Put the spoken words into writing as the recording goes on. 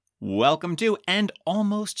Welcome to And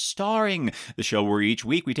Almost Starring, the show where each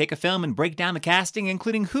week we take a film and break down the casting,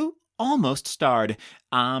 including who almost starred.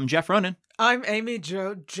 I'm Jeff Ronan. I'm Amy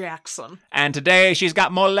Jo Jackson. And today she's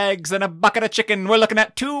got more legs than a bucket of chicken. We're looking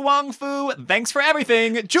at Tu Wong Fu. Thanks for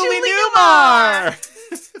everything, Julie Newmar!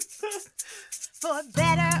 For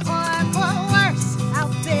better or for worse,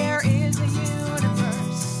 out there is a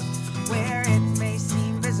universe where it may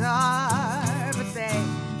seem bizarre, but they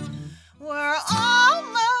were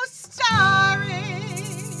almost starring.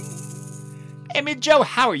 Amy Jo,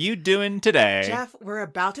 how are you doing today? Jeff, we're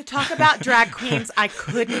about to talk about drag queens. I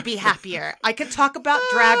couldn't be happier. I could talk about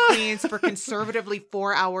drag queens for conservatively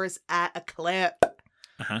 4 hours at a clip.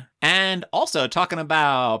 And also talking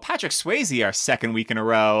about Patrick Swayze our second week in a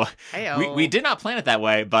row. Hey-o. We did not plan it that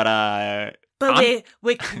way, but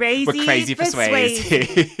we're crazy, we're crazy for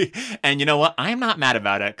Swayze. And you know what? I'm not mad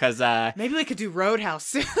about it because maybe we could do Roadhouse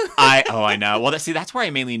soon. I know. Well, that's where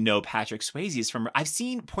I mainly know Patrick Swayze is from. I've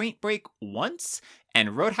seen Point Break once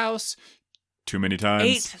and Roadhouse too many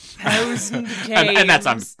times. 8,000 times. and that's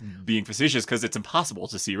I'm being facetious because it's impossible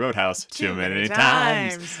to see Roadhouse too many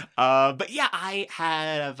times. But yeah, I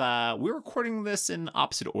have. We're recording this in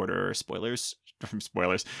opposite order. Spoilers.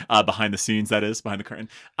 Behind the scenes, that is, behind the curtain.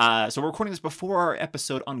 So we're recording this before our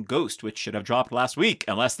episode on Ghost, which should have dropped last week,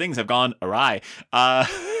 unless things have gone awry.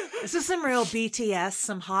 This is some real BTS,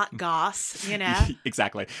 some hot goss, you know?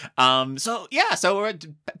 Exactly. So we're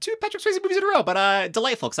two Patrick Swayze movies in a row, but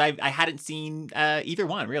delightful, because I hadn't seen either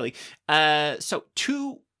one, really. So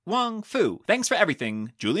Tu Wong Fu, Thanks for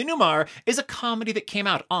Everything, Julie Newmar, is a comedy that came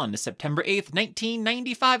out on September 8th,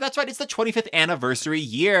 1995. That's right, it's the 25th anniversary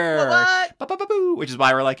year. What? Which is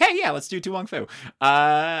why we're like, hey, yeah, let's do Tu Wong Fu.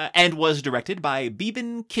 And was directed by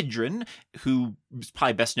Beeban Kidron, who is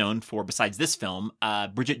probably best known for, besides this film,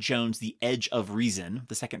 Bridget Jones' The Edge of Reason,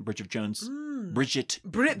 the second Bridget Jones. The Bridge of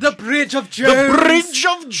Jones. The Bridge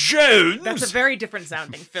of Jones. That's a very different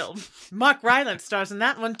sounding film. Mark Rylance stars in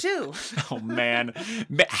that one too. Oh man.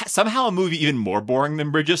 Somehow a movie even more boring than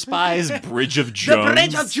Bridge of Spies, Bridge of Jones. The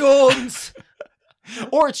Bridge of Jones.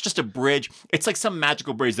 Or it's just a bridge. It's like some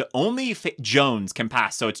magical bridge that only Jones can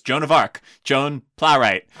pass. So it's Joan of Arc, Joan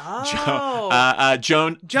Plowright,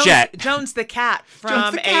 Joan Jett. Jones the cat from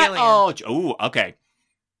Jones the cat. Alien. Oh, okay.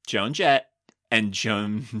 Joan Jett and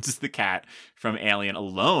Jones the cat from Alien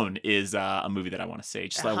alone is a movie that I want to see.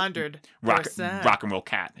 Just 100%. Rock and Roll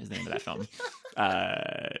Cat is the name of that film.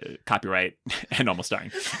 Copyright and almost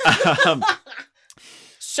starring.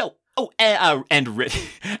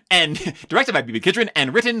 And directed by Beeban Kidron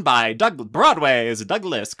and written by Broadway's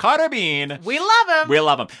Douglas Carter Bean. We love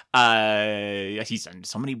him. He's done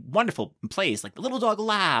so many wonderful plays, like The Little Dog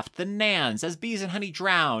Laughed, The Nans, As Bees and Honey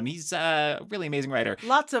Drown. He's a really amazing writer.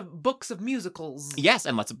 Lots of books of musicals. Yes,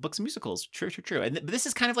 and lots of books and musicals. True. And this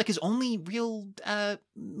is kind of like his only real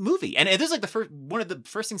movie. And this is like one of the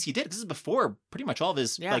first things he did. This is before pretty much all of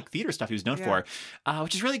his like theater stuff he was known for,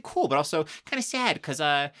 which is really cool, but also kind of sad because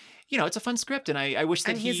it's a fun script, and I wish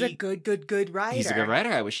that he's a good writer. He's a good writer.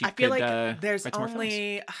 I wish he could. I feel like there's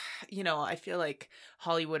only, I feel like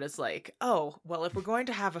Hollywood is like, oh, well, if we're going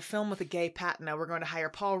to have a film with a gay patina, we're going to hire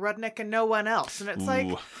Paul Rudnick and no one else. And it's like,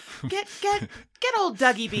 get old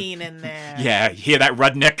Dougie Bean in there. Yeah, hear that,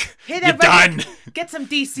 Rudnick? Hear that, You're done. Get some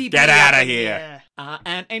DCB. Get out of here.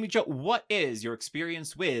 And Amy Jo, what is your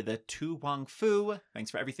experience with Tu Wong Fu?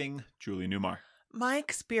 Thanks for everything, Julie Newmar. My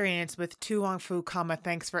experience with Tu Wong Fu,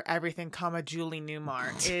 Thanks for Everything, Julie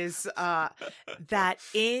Newmar is that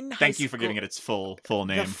in high Thank you school, for giving it its full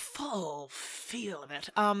name. The full feel of it.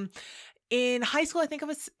 In high school, I think I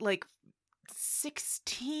was like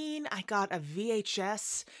 16. I got a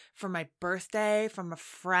VHS for my birthday from a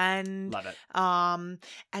friend. Love it.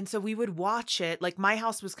 And so we would watch it. Like my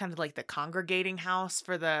house was kind of like the congregating house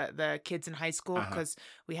for the kids in high school because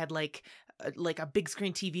we had like a big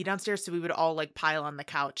screen TV downstairs, so we would all like pile on the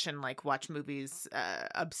couch and like watch movies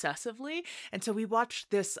obsessively. And so we watched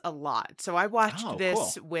this a lot. So I watched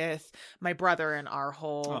this with my brother and our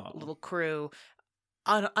whole little crew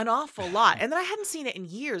an awful lot. And then I hadn't seen it in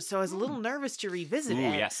years, so I was a little nervous to revisit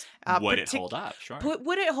it. Yes. Would it hold up? Sure.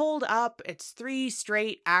 Would it hold up? It's 3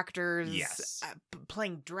 straight actors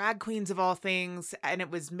playing drag queens of all things, and it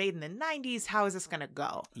was made in the 90s. How is this going to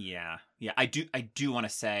go? Yeah. I do want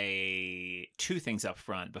to say 2 things up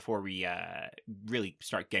front before we really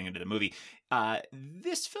start getting into the movie.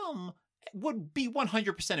 This film would be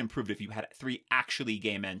 100% improved if you had 3 actually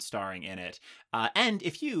gay men starring in it. And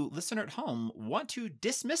if you, listener at home, want to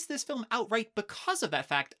dismiss this film outright because of that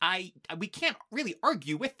fact, we can't really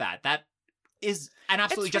argue with that. That is an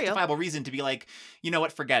absolutely It's real. justifiable reason to be like, you know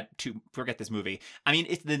what, forget this movie. I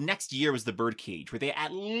mean, the next year was The Birdcage, where they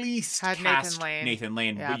at least Had cast Nathan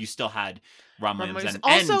Lane. but you still had Ron Williams and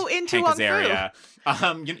also in Hank To Wong Fu.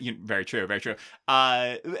 Azaria. Very true, very true.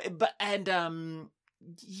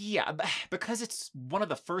 Yeah, because it's one of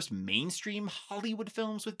the first mainstream Hollywood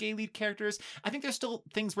films with gay lead characters, I think there's still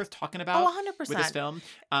things worth talking about 100%. with this film.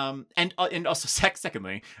 And also,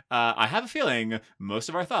 secondly, I have a feeling most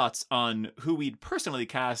of our thoughts on who we'd personally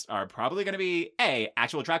cast are probably going to be A,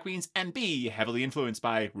 actual drag queens, and B, heavily influenced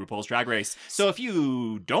by RuPaul's Drag Race. So if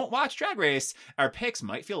you don't watch Drag Race, our picks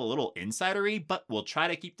might feel a little insidery, but we'll try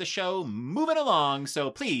to keep the show moving along, so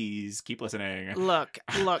please keep listening. Look,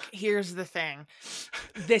 here's the thing.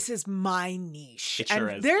 This is my niche. It sure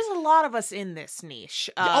and is. there's a lot of us in this niche.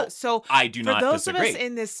 So I do not for those disagree. of us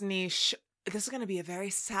in this niche, this is going to be a very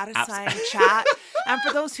satisfying chat. And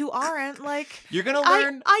for those who aren't, like, you're going to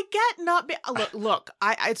learn. I get not be look,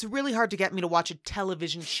 it's really hard to get me to watch a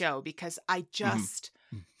television show because I just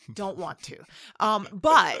don't want to.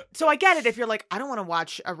 But so I get it if you're like, I don't want to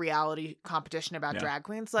watch a reality competition about drag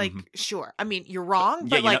queens. Like, sure. I mean, you're wrong,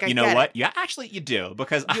 but you know what? Yeah, actually, you do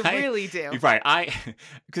because you really do. Right.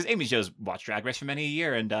 Because Amy Jo's watched Drag Race for many a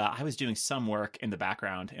year, and I was doing some work in the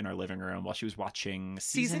background in our living room while she was watching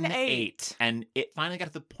season 8, and it finally got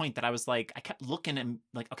to the point that I was like, I kept looking and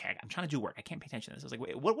like, okay, I'm trying to do work. I can't pay attention to this. I was like,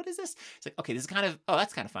 wait, what is this? It's like, okay, this is kind of,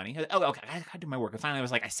 that's kind of funny. Oh, okay, I gotta do my work. And finally, I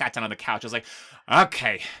was like, I sat down on the couch. I was like,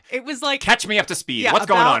 okay. It was like, catch me up to speed. What's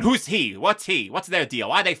going on? Who's he? What's he? What's their deal?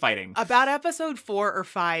 Why are they fighting? About episode 4 or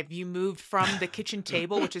 5, you moved from the kitchen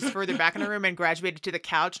table, which is further back in the room, and graduated to the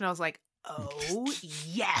couch, and I was like, oh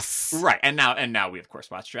yes, right. And now we of course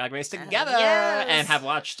watch Drag Race together and have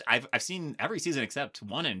watched. I've seen every season except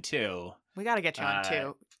 1 and 2. We got to get you on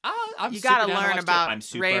 2. I'm you got to learn about I'm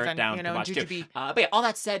super Raven, down to watch too. But yeah, all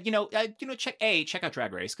that said, check out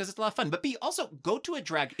Drag Race because it's a lot of fun. But B, also go to a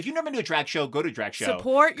drag. If you've never been to a drag show, go to a drag show.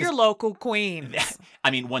 Support your local queens. I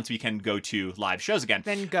mean, once we can go to live shows again,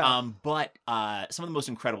 then go. But some of the most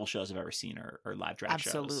incredible shows I've ever seen are live drag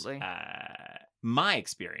shows. Absolutely. My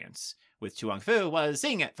experience with To Wong Fu was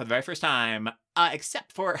seeing it for the very first time,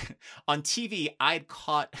 except for on TV, I'd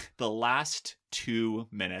caught the last 2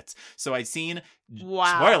 minutes. So I'd seen,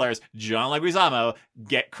 spoilers, John Leguizamo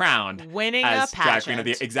get crowned winning as a pageant. drag queen of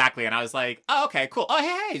the year. Exactly. And I was like, oh, okay, cool. Oh,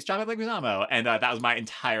 hey, it's John Leguizamo. And that was my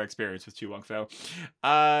entire experience with To Wong Fu.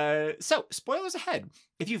 So, spoilers ahead.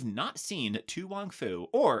 If you've not seen To Wong Fu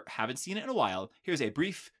or haven't seen it in a while, here's a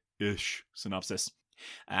brief-ish synopsis.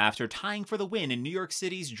 After tying for the win in New York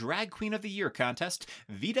City's Drag Queen of the Year contest,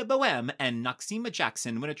 Vida Boheme and Noxeema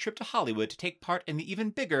Jackson win a trip to Hollywood to take part in the even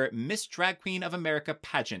bigger Miss Drag Queen of America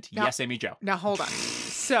pageant. Now, yes, Amy Jo. Now, hold on.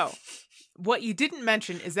 So, what you didn't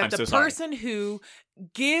mention is that the person who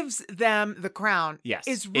gives them the crown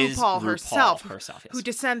is RuPaul herself, who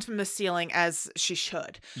descends from the ceiling as she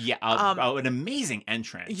should. Yeah, an amazing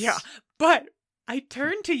entrance. Yeah, but I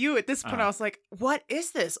turned to you at this point. I was like, what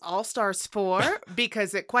is this? All Stars 4?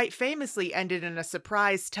 Because it quite famously ended in a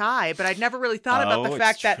surprise tie. But I'd never really thought about the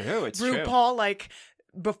fact that RuPaul, like,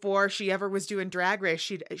 before she ever was doing Drag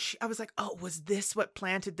Race, I was like, oh, was this what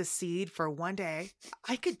planted the seed for one day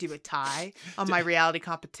I could do a tie on my reality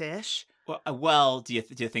competition? Well, do you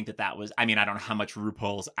think that was? I mean, I don't know how much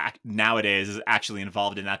RuPaul's nowadays is actually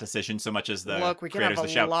involved in that decision so much as the look. We can have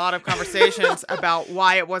a lot of conversations about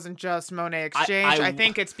why it wasn't just Monet Exchange. I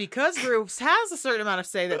think it's because Ru has a certain amount of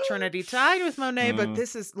say that Trinity tied with Monet, but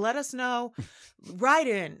this is let us know. Write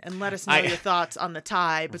in and let us know your thoughts on the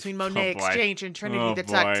tie between Monet Exchange and Trinity the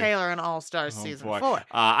Tuck Taylor and All Stars season 4.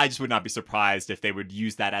 I just would not be surprised if they would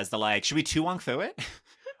use that as the like. Should we To Wong Fu it,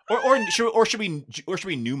 or should we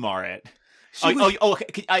Newmar it?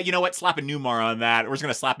 Okay. You know what? Slap a Newmar on that. We're just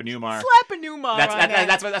gonna slap a Newmar. Slap a Newmar.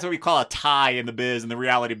 That's what we call a tie in the biz, in the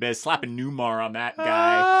reality biz. Slap a Newmar on that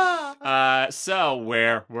guy. So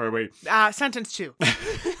where were we? Sentence 2.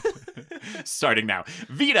 Starting now.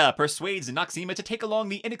 Vida persuades Noxeema to take along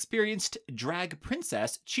the inexperienced drag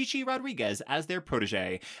princess Chichi Rodriguez as their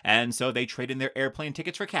protege, and so they trade in their airplane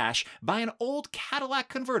tickets for cash, buy an old Cadillac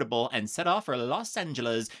convertible, and set off for Los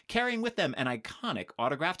Angeles, carrying with them an iconic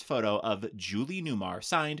autographed photo of Julie Newmar,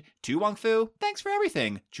 signed To Wong Fu, thanks for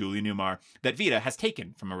everything, Julie Newmar, that Vida has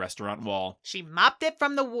taken from a restaurant wall. She mopped it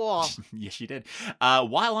from the wall. Yes, she did.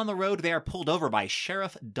 While on the road, they are pulled over by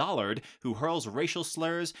Sheriff Dollard, who hurls racial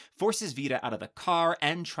slurs, forces pushes Vita out of the car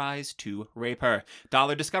and tries to rape her.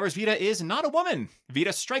 Dollar discovers Vita is not a woman.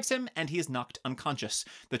 Vita strikes him and he is knocked unconscious.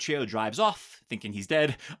 The trio drives off, thinking he's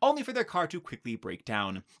dead, only for their car to quickly break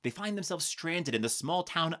down. They find themselves stranded in the small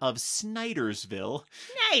town of Snydersville.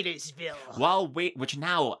 Which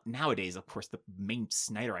nowadays, of course, the main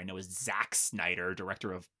Snyder I know is Zack Snyder,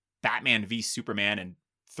 director of Batman v Superman and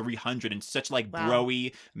 300 and such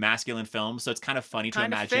bro-y masculine films. So it's kind of funny to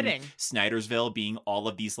imagine Snydersville being all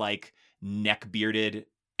of these neck-bearded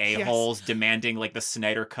a-holes demanding the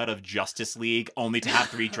Snyder cut of Justice League, only to have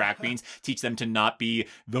 3 drag queens teach them to not be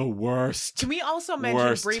the worst. Can we also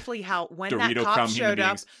mention briefly how when that cop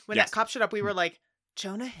showed up, we were like,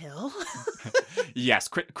 Jonah Hill? Yes,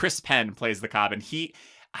 Chris Penn plays the cop, and he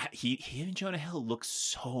and Jonah Hill look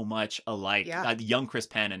so much alike. Yeah. Young Chris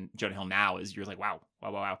Penn and Jonah Hill now you're like, wow.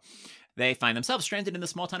 They find themselves stranded in the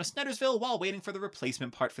small town of Snydersville while waiting for the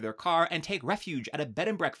replacement part for their car and take refuge at a bed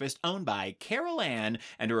and breakfast owned by Carol Ann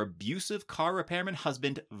and her abusive car repairman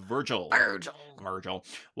husband, Virgil.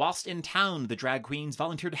 Whilst in town, the drag queens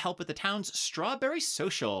volunteer to help with the town's strawberry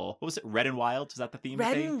social. What was it? Red and Wild? Is that the theme?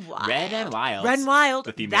 Red and Wild. Red and Wild.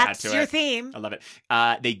 The theme That's they had to your it. theme. I love it.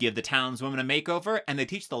 They give the townswomen a makeover and they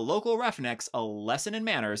teach the local roughnecks a lesson in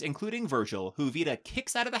manners, including Virgil, who Vita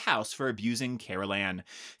kicks out of the house for abusing Carol Ann.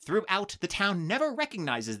 Throughout, the town never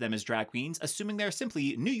recognizes them as drag queens, assuming they're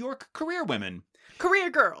simply New York career women. Career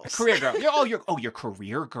girls. You're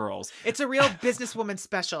career girls. It's a real businesswoman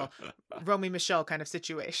special. Romy Michelle kind of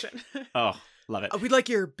situation. Oh, love it. We'd like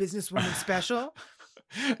your businesswoman special.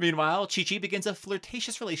 Meanwhile, Chi-Chi begins a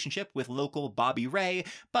flirtatious relationship with local Bobby Ray,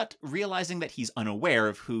 but realizing that he's unaware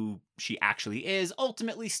of who she actually is,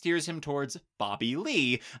 ultimately steers him towards Bobby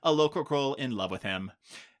Lee, a local girl in love with him.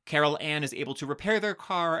 Carol Ann is able to repair their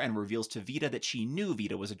car and reveals to Vita that she knew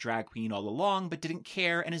Vita was a drag queen all along, but didn't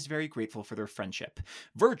care and is very grateful for their friendship.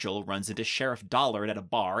 Virgil runs into Sheriff Dollard at a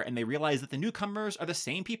bar, and they realize that the newcomers are the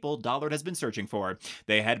same people Dollard has been searching for.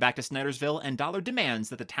 They head back to Snydersville, and Dollard demands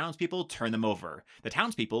that the townspeople turn them over. The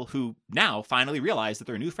townspeople, who now finally realize that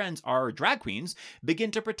their new friends are drag queens, begin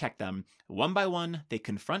to protect them. One by one, they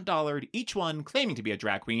confront Dollard, each one claiming to be a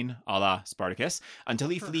drag queen, a la Spartacus, until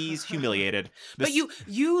he flees humiliated. But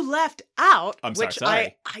you left out, which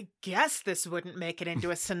sorry. I guess this wouldn't make it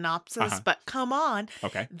into a synopsis, but come on.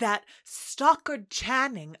 Okay. That Stockard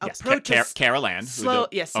Channing approaches... Carol Ann,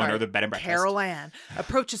 owner of the bed and breakfast. Carol Ann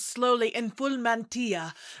approaches slowly in full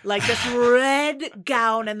mantilla, like this red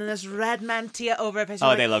gown and then this red mantilla over her face.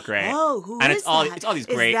 Oh, they look great. Oh, who and is that? It's all these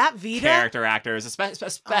great character actors,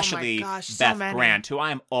 especially Beth Grant, who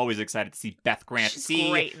I'm always excited to see Beth Grant. She's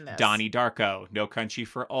great in this. Donnie Darko, No Country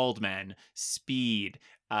for Old Men, Speed,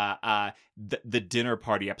 the dinner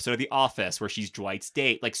party episode of The Office where she's Dwight's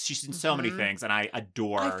date. She's in so many things, and I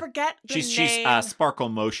adore. I forget the name. She's Sparkle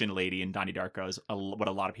Motion Lady in Donnie Darko is what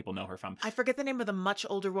a lot of people know her from. I forget the name of the much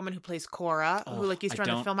older woman who plays Cora, who used to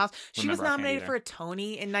run the film house. She was nominated for a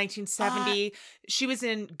Tony in 1970. She was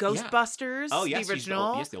in Ghostbusters. Oh yes, the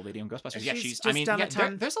original. Yes, the old lady in Ghostbusters. Yeah, she's done a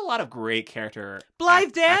ton. There's a lot of great character.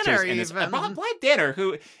 Blythe Danner, Blythe Danner,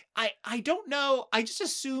 who I don't know. I just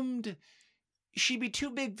assumed she'd be too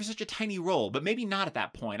big for such a tiny role, but maybe not at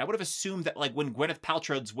that point. I would have assumed that when Gwyneth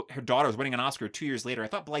Paltrow's her daughter was winning an Oscar 2 years later, I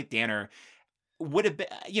thought Blythe Danner would have been,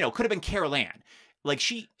 could have been Carol Ann.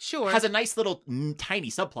 She has a nice little tiny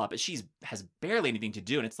subplot, but has barely anything to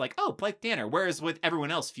do, and it's Blythe Danner. Whereas with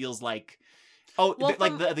everyone else, feels like that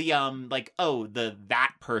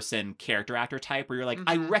person character actor type where you're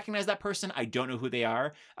I recognize that person, I don't know who they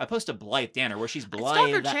are, opposed to Blythe Danner where she's Blythe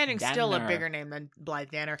Stockard Channing's still a bigger name than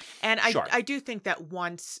Blythe Danner, and I do think that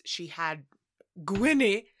once she had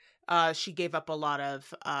Gwynny, she gave up a lot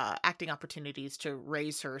of acting opportunities to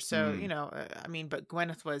raise her. So but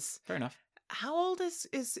Gwyneth was fair enough. How old is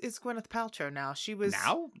Gwyneth Paltrow now? She was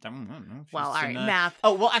now. I don't know. Well, all right, math.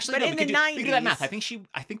 Oh well, actually, but no, in the 90s, we do that math. I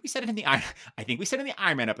think we said it in the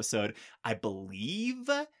Iron Man episode. I believe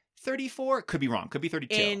 34. Could be wrong. Could be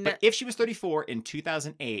 32. But if she was 34 in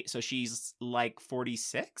 2008, so she's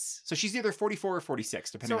 46. So she's either 44 or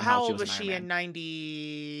 46, depending on how old was she in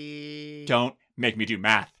 90. Don't make me do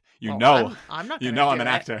math. I'm not. I'm an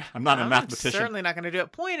actor. I'm not a mathematician. Certainly not going to do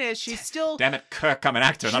it. Point is, she's still. Damn it, Kirk! I'm an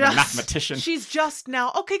actor, not a mathematician. She's just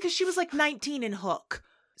now because she was 19 in Hook.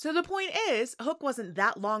 So the point is, Hook wasn't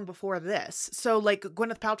that long before this. So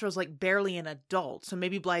Gwyneth Paltrow's barely an adult. So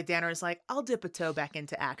maybe Blythe Danner is I'll dip a toe back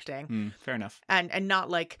into acting. Fair enough. And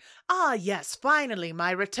not yes, finally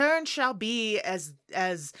my return shall be as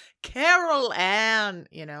Carol Ann.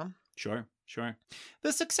 Sure. Sure.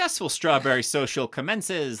 The successful strawberry social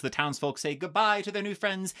commences. The townsfolk say goodbye to their new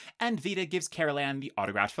friends, and Vita gives Carol Ann the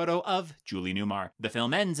autographed photo of Julie Newmar. The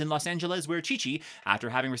film ends in Los Angeles, where Chi-Chi, after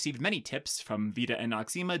having received many tips from Vita and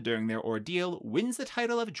Noxeema during their ordeal, wins the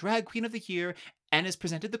title of Drag Queen of the Year and is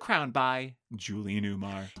presented the crown by Julie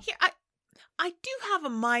Newmar. Yeah, I do have a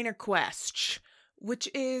minor question, which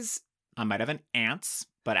is... I might have an answer,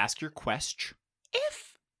 but ask your question.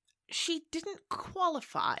 If she didn't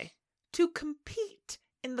qualify to compete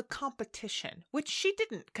in the competition, which she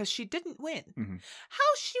didn't because she didn't win. Mm-hmm.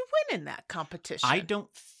 How's she win in that competition? I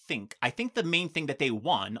think the main thing that they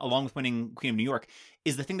won, along with winning Queen of New York,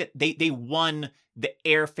 is the thing that they won the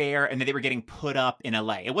airfare and that they were getting put up in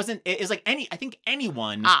LA. It was like I think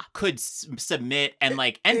anyone could submit and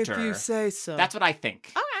like enter. If you say so. That's what I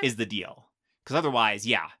think Okay. is the deal. Because otherwise,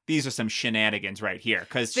 yeah, these are some shenanigans right here.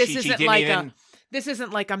 Because this she isn't didn't like even... This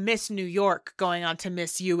isn't like a Miss New York going on to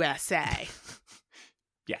Miss USA.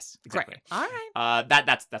 Yes, exactly. Great. All right.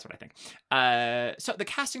 That's what I think. So the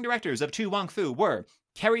casting directors of To Wong Foo were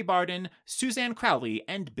Kerry Barden, Suzanne Crowley,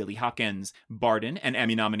 and Billy Hawkins. Barden, an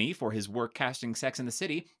Emmy nominee for his work casting Sex and the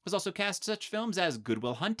City, was also cast such films as Good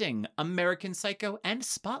Will Hunting, American Psycho, and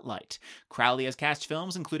Spotlight. Crowley has cast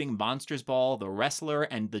films including Monsters Ball, The Wrestler,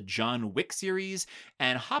 and the John Wick series.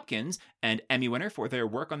 And Hopkins, an Emmy winner for their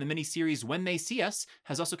work on the miniseries When They See Us,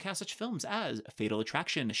 has also cast such films as Fatal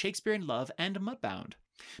Attraction, Shakespeare in Love, and Mudbound.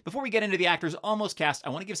 Before we get into the actors almost cast,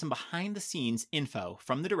 I want to give some behind-the-scenes info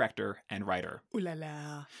from the director and writer. Ooh la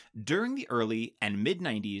la. During the early and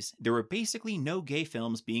mid-90s, there were basically no gay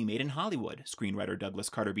films being made in Hollywood, screenwriter Douglas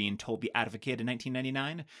Carter Bean told The Advocate in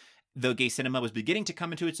 1999. Though gay cinema was beginning to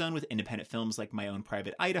come into its own with independent films like My Own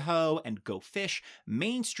Private Idaho and Go Fish,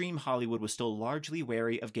 mainstream Hollywood was still largely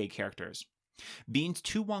wary of gay characters. Bean's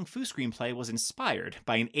To Wong Foo screenplay was inspired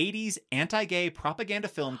by an 80s anti-gay propaganda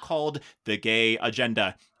film called The Gay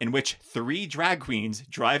Agenda, in which 3 drag queens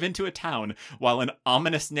drive into a town while an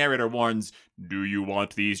ominous narrator warns, "Do you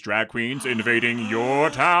want these drag queens invading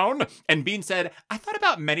your town?" And Bean said, "I thought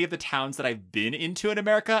about many of the towns that I've been into in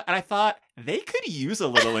America, and I thought they could use a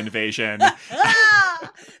little invasion."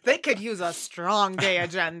 They could use a strong gay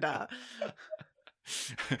agenda.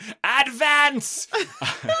 Advance!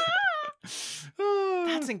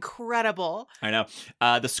 That's incredible. I know.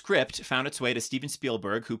 The script found its way to Steven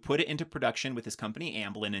Spielberg, who put it into production with his company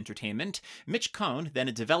Amblin Entertainment. Mitch Cohn, then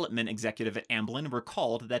a development executive at Amblin,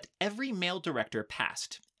 recalled that every male director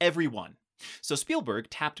passed. Everyone. So Spielberg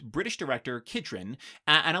tapped British director Kidron,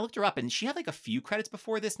 and I looked her up, and she had like a few credits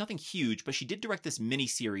before this, nothing huge, but she did direct this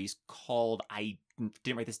mini-series called, I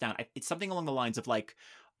didn't write this down, it's something along the lines of like,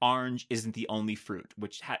 Orange Isn't the Only Fruit,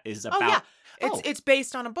 which is about... Oh, yeah. It's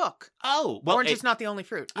based on a book. Oh, well... Orange is Not the Only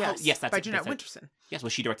Fruit. Yes, yes, that's by it. Jeanette Winterson. Yes, well,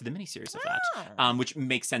 she directed the miniseries of that, which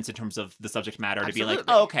makes sense in terms of the subject matter. Absolutely. To be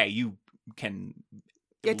like, oh, okay, you can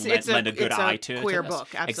lend a good eye to queer this. book.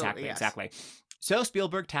 Absolutely, Exactly. So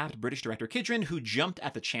Spielberg tapped British director Kidron, who jumped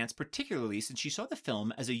at the chance, particularly since she saw the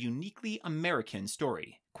film as a uniquely American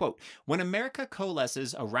story. Quote, "When America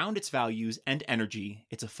coalesces around its values and energy,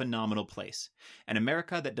 it's a phenomenal place. An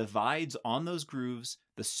America that divides on those grooves,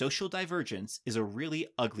 the social divergence, is a really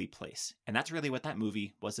ugly place." And that's really what that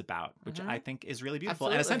movie was about, which I think is really beautiful.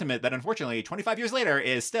 Absolutely. And a sentiment that, unfortunately, 25 years later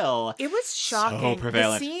is still It was shocking. so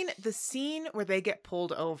prevalent. The scene where they get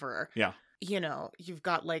pulled over. Yeah. You know, you've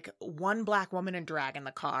got like one black woman in drag in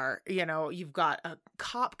the car. You know, you've got a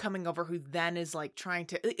cop coming over who then is like trying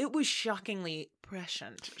to... It was shockingly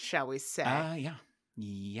prescient, shall we say.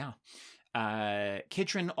 Yeah.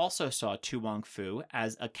 Kidron also saw To Wong Foo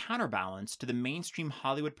as a counterbalance to the mainstream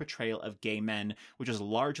Hollywood portrayal of gay men, which was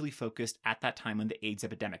largely focused at that time on the AIDS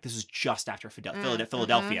epidemic. This was just after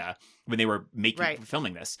Philadelphia when they were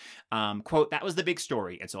filming this. Quote, "That was the big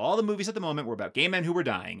story. And so all the movies at the moment were about gay men who were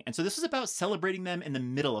dying. And so this was about celebrating them in the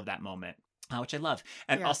middle of that moment." Which I love.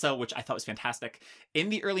 And also, which I thought was fantastic, in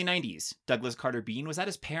the early 90s, Douglas Carter Bean was at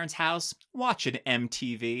his parents' house watching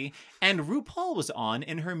MTV, and RuPaul was on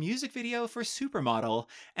in her music video for Supermodel,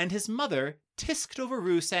 and his mother tisked over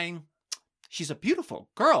Ru saying, "She's a beautiful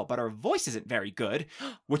girl, but her voice isn't very good,"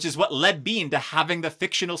 which is what led Bean to having the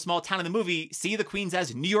fictional small town in the movie see the queens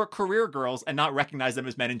as New York career girls and not recognize them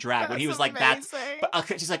as men in drag. When he was like,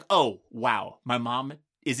 she's like, "Oh, wow, my mom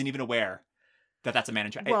isn't even aware that's a man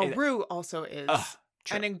in drag." Well, Ru also is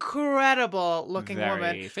an incredible looking woman.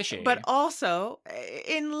 Very fishy. But also,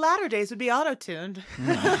 in latter days, would be auto-tuned.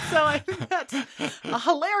 So I think that's a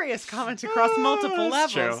hilarious comment across multiple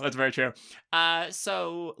levels. True. That's very true.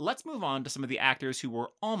 So let's move on to some of the actors who were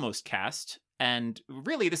almost cast. And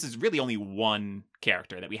really, this is really only one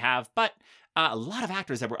character that we have. But A lot of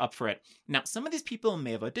actors that were up for it. Now, some of these people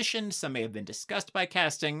may have auditioned, some may have been discussed by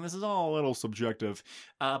casting. This is all a little subjective.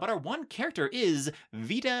 But our one character is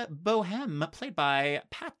Vida Bohem, played by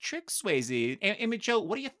Patrick Swayze. Amy Jo,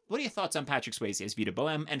 what are your thoughts on Patrick Swayze as Vida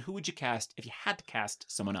Bohem, and who would you cast if you had to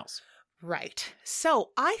cast someone else? Right. So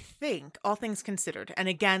I think, all things considered, and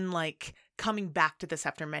again, like coming back to this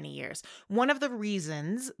after many years, one of the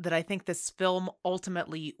reasons that I think this film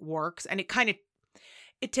ultimately works, and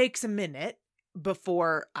it takes a minute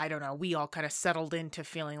before, I don't know, we all kind of settled into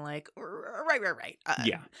feeling like, right.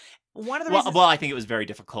 Yeah. One of the reasons... Well, I think it was very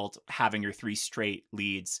difficult having your three straight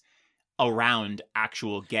leads around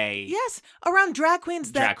actual gay... Yes, around drag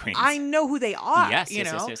queens that I know who they are. Yes.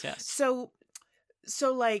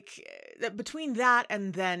 So like between that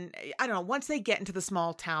and then, I don't know, once they get into the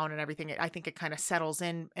small town and everything, I think it kind of settles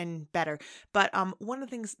in and better. But one of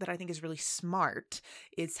the things that I think is really smart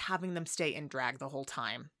is having them stay in drag the whole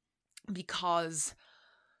time, because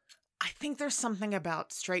I think there's something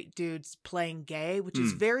about straight dudes playing gay, which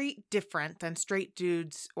is very different than straight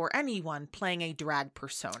dudes or anyone playing a drag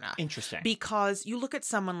persona. Interesting. Because you look at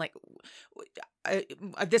someone like,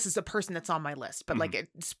 this is a person that's on my list, but like it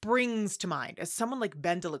springs to mind as someone like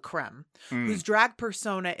Ben de la Creme, whose drag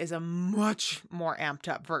persona is a much more amped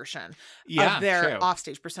up version of their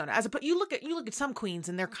offstage persona. You look at some queens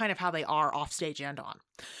and they're kind of how they are offstage and on.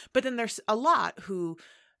 But then there's a lot who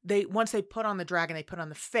once they put on the drag and they put on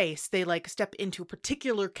the face, they like step into a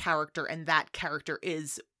particular character, and that character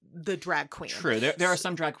is the drag queen. True. There are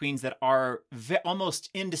some drag queens that are almost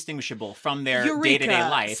indistinguishable from their day-to-day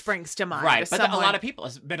life. Springs to mind. Right. But a lot of people,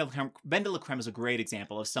 Ben de la Creme is a great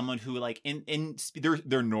example of someone who, like, in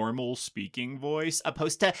their normal speaking voice,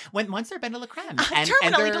 opposed to once they're Ben de la Creme.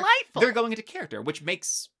 Terminally delightful. They're going into character, which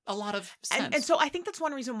makes a lot of sense. And so I think that's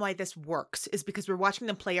one reason why this works, is because we're watching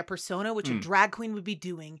them play a persona, which a drag queen would be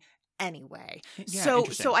doing anyway. Yeah,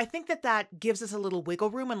 so I think that gives us a little wiggle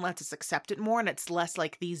room and lets us accept it more, and it's less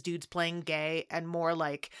like these dudes playing gay and more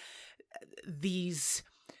like these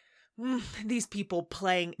people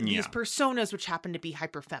playing these personas, which happen to be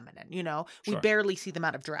hyper feminine. We barely see them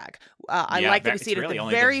out of drag. I like that we see it really at the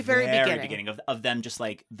very beginning of them, just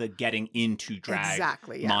like the getting into drag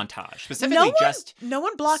montage. Specifically, no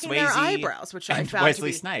one blocking Swayze their eyebrows, which I found Wesley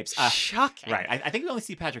to be Snipes. Shocking. Right. I think we only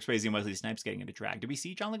see Patrick Swayze and Wesley Snipes getting into drag. Do we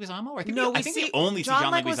see John Leguizamo? I think we only see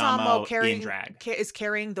John Leguizamo in drag. Is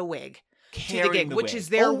carrying the wig. Carrying the which wig. is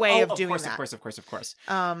their way of doing that. Of course.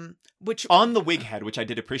 Which on the wig head, which I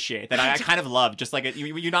did appreciate, that I kind of love. Just like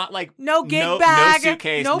you're not like no gig bag, no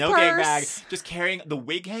suitcase, no purse. gig bag, just carrying the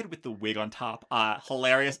wig head with the wig on top.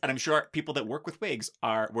 Hilarious, and I'm sure people that work with wigs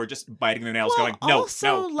were just biting their nails, going, no,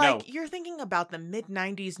 also, no. You're thinking about the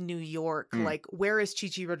mid-90s New York, like where is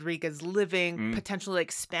Chichi Rodriguez living? Potentially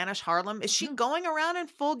like Spanish Harlem. Is she going around in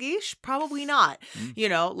full guiche? Probably not.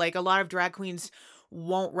 Like a lot of drag queens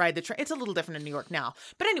won't ride the train. It's a little different in New York now.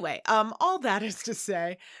 But anyway, all that is to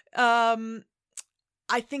say,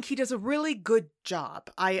 I think he does a really good job.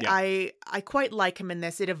 I quite like him in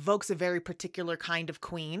this. It evokes a very particular kind of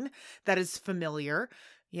queen that is familiar,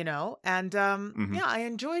 and I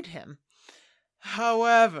enjoyed him.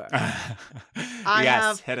 However, I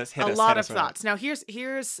have a lot of thoughts. Now,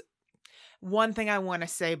 here's one thing I want to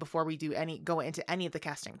say before we go into any of the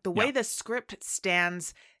casting. The way the script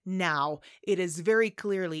stands now, it is very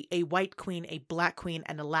clearly a white queen, a black queen,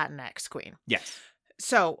 and a Latinx queen. Yes.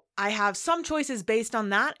 So I have some choices based on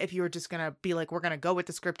that, if you were just going to be like, we're going to go with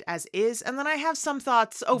the script as is. And then I have some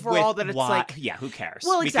thoughts overall that it's like... Yeah, who cares?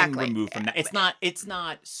 Well, exactly. We can remove from that. It's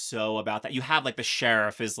not so about that. You have like the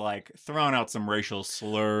sheriff is like throwing out some racial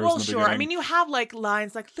slurs. Well, in the sure. beginning. I mean, you have like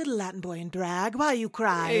lines like, little Latin boy in drag, why are you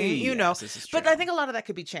crying? This is true. But I think a lot of that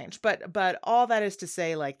could be changed. But all that is to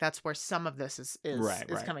say, like, that's where some of this is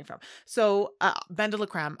coming from. So Ben de la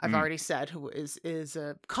Creme, I've already said, who is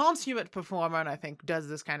a consummate performer and I think does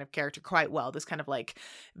this kind of character quite well. This kind of like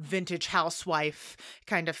vintage housewife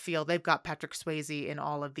kind of feel. They've got Patrick Swayze in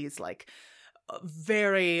all of these like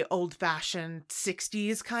very old-fashioned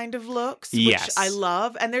 60s kind of looks, which I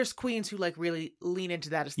love. And there's queens who like really lean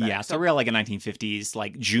into that aesthetic. Yeah, so real like a 1950s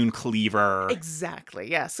like June Cleaver. Exactly,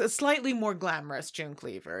 yes. A slightly more glamorous June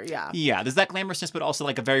Cleaver, yeah. Yeah, there's that glamorousness, but also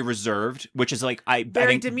like a very reserved, which is like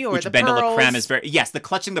very demure. Which the Ben de la Creme pearls. is very the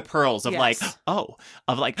clutching the pearls of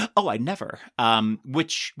I never.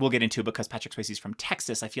 Which we'll get into because Patrick Swayze's from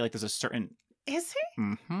Texas. I feel like there's a certain Is he?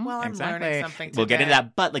 Mm-hmm, Well, I'm exactly. learning something today. We'll get into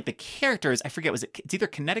that. But like the characters, I forget, it's either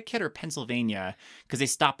Connecticut or Pennsylvania because they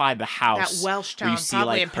stop by the house. That Welsh where you town, see,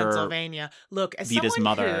 probably like, in her Pennsylvania. Look, as Vita's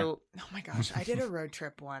someone mother. who, oh my gosh, I did a road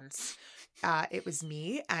trip once. It was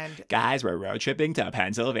me and Guys, we're road tripping to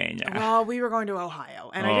Pennsylvania. well, we were going to Ohio,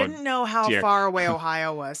 and I Oh, didn't know how dear. far away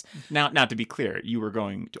Ohio was. Now, to be clear, you were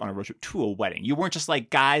going on a road trip to a wedding. You weren't just like,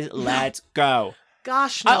 guys, let's go.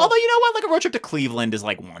 Gosh, no. Although, you know what? Like, a road trip to Cleveland is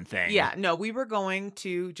like one thing. Yeah, no, we were going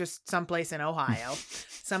to just someplace in Ohio,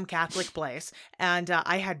 some Catholic place. And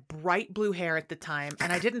I had bright blue hair at the time.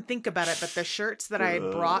 And I didn't think about it, but the shirts that I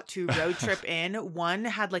had brought to road trip in, one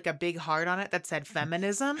had like a big heart on it that said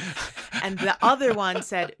feminism. And the other one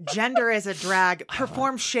said, gender is a drag,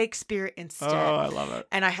 perform Shakespeare instead. Oh, I love it.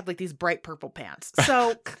 And I had like these bright purple pants.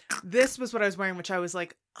 So this was what I was wearing, which I was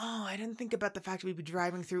like, oh, I didn't think about the fact we'd be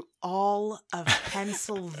driving through all of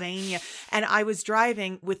Pennsylvania. And I was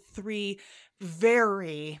driving with 3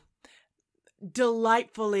 very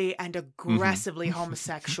delightfully and aggressively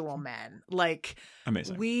homosexual men. Like,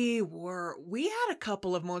 amazing. We had a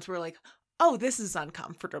couple of moments where like, oh, this is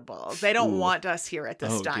uncomfortable. They don't want us here at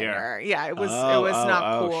this diner. Dear. Yeah, it was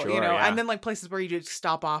not cool, sure, you know. yeah. And then like places where you just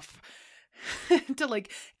stop off to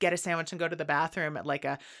like get a sandwich and go to the bathroom at like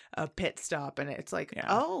a pit stop, and it's like,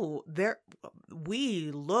 oh, we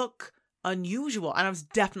look unusual. And I was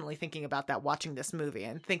definitely thinking about that watching this movie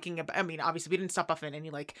and thinking about, I mean, obviously we didn't stop off in any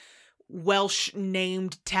like Welsh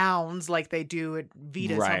named towns like they do at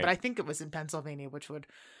Vita's home, but I think it was in Pennsylvania, which would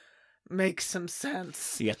make some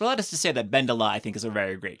sense. Yes, but let us just say that Bendela, I think, is a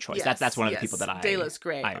very great choice. Yes, that's one of the people that Dela's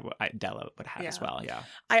great. Della would have as well. Yeah.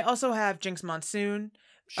 I also have Jinx Monsoon.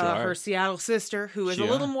 Sure. Her Seattle sister, who is a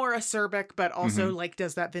little more acerbic, but also like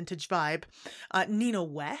does that vintage vibe. Nina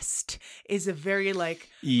West is a very like,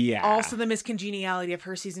 also the miscongeniality of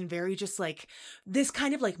her season, very just like this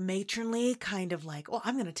kind of like matronly, kind of like, oh,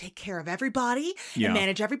 I'm going to take care of everybody and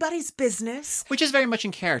manage everybody's business. Which is very much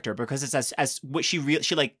in character because it's as what she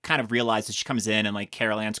like kind of realizes. She comes in and like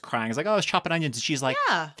Carol Ann's crying. It's like, oh, I was chopping onions. And she's like,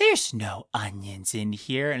 there's no onions in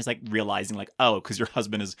here. And it's like realizing like, oh, because your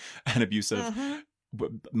husband is an abusive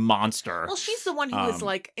monster. Well, she's the one who was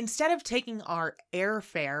like, instead of taking our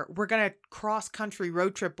airfare, we're gonna cross country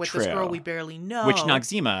road trip with this girl we barely know. Which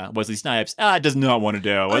Noxzema, Wesley Snipes, does not want to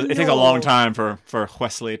do. It takes a long time for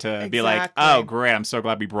Wesley to be like, oh great, I'm so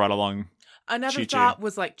glad we brought along Another thought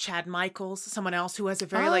was like Chad Michaels, someone else who has a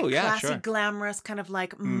very classy, glamorous, kind of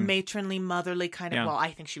like matronly, motherly kind of, well,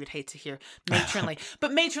 I think she would hate to hear matronly,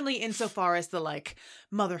 but matronly insofar as the like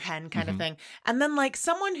mother hen kind of thing. And then like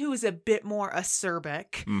someone who is a bit more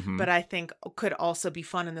acerbic, but I think could also be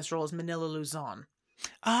fun in this role is Manila Luzon.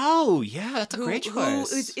 Oh, yeah, that's a great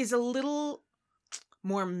choice. Who is a little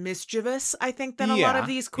more mischievous, I think, than a lot of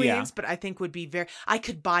these queens, but I think would be I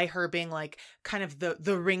could buy her being like kind of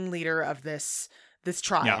the ringleader of this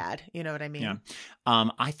triad. You know what I mean? Yeah.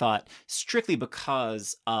 I thought strictly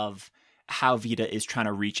because of how Vita is trying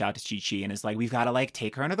to reach out to Chi-Chi and is like, we've got to like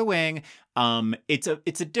take her under the wing. It's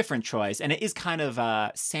a different choice, and it is kind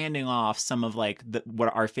of sanding off some of like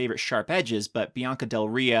what our favorite sharp edges, but Bianca Del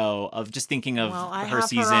Rio of just thinking of her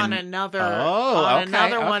season. Her on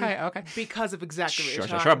another one because of exactly what you're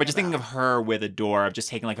talking about. But just thinking of her with Adore, of just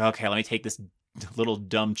taking like, okay, let me take this little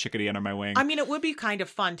dumb chickadee under my wing. I mean, it would be kind of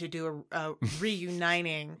fun to do a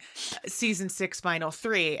reuniting season 6 final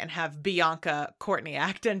 3 and have Bianca, Courtney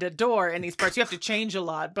act and Adore in these parts. You have to change a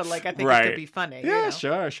lot, but like I think it could be funny. Yeah, you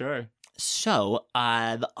know? sure. So,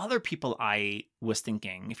 the other people I was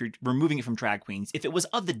thinking, if you're removing it from drag queens, if it was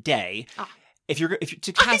of the day, if you're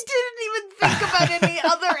to cast, I didn't even think about any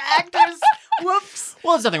other actors. Whoops.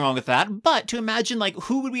 Well, there's nothing wrong with that, but to imagine like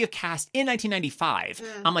who would we have cast in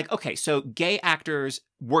 1995? I'm like, okay, so gay actors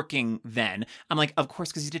working then. I'm like, of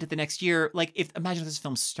course, because he did it the next year. Like, imagine if this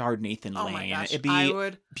film starred Nathan Lane, my gosh, it'd be I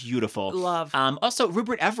would beautiful. Love. Also,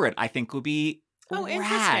 Rupert Everett, I think, would be. Oh, rad.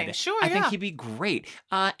 interesting. Sure, I think he'd be great.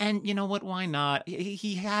 And you know what? Why not?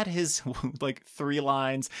 He had his like 3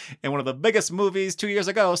 lines in one of the biggest movies 2 years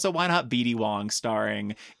ago. So why not BD Wong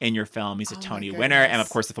starring in your film? He's a Tony winner. And of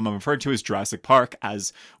course, the film I'm referring to is Jurassic Park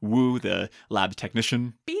as Wu, the lab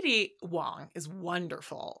technician. BD Wong is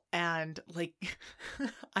wonderful. And like,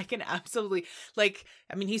 I can absolutely like,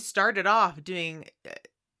 I mean, he started off doing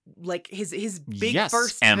like his big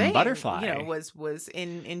first thing, Butterfly, you know, was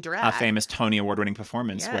in drag, a famous Tony Award-winning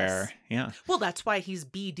performance where, well, that's why he's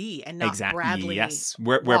BD and not Bradley. Yes,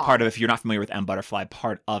 where part of, if you're not familiar with M Butterfly,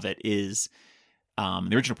 part of it is the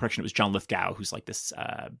original production. It was John Lithgow, who's like this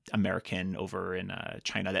American over in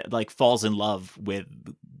China that like falls in love with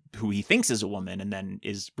who he thinks is a woman and then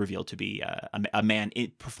is revealed to be a man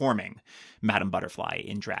performing Madame Butterfly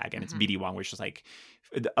in drag. And it's BD Wong, which is like,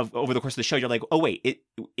 over the course of the show, you're like, oh, wait,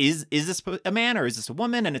 is this a man or is this a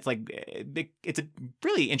woman? And it's like, it's a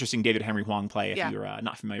really interesting David Henry Hwang play if you're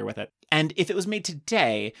not familiar with it. And if it was made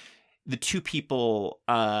today, the two people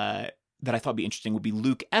that I thought would be interesting would be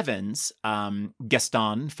Luke Evans,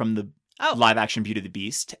 Gaston from the live action Beauty and the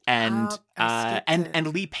Beast, and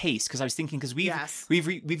Lee Pace, because I was thinking, because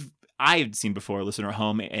I've seen before, Listener at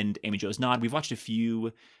Home and Amy Jo's Nod. We've watched a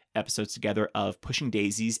few episodes together of Pushing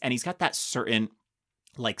Daisies, and he's got that certain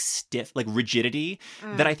like stiff, like rigidity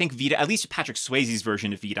that I think Vida, at least Patrick Swayze's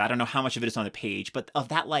version of Vida, I don't know how much of it is on the page, but of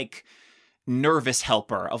that like nervous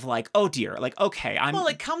helper of like, oh dear, like, okay, well,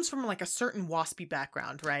 it comes from like a certain waspy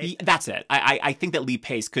background, right? That's it. I think that Lee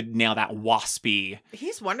Pace could nail that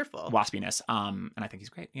he's wonderful waspiness, and I think he's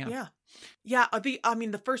great.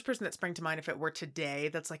 The first person that sprang to mind, if it were today,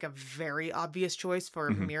 that's like a very obvious choice for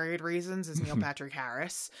myriad reasons, is Neil Patrick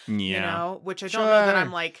Harris. You know, which I don't know that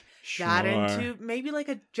I'm like that into. Maybe like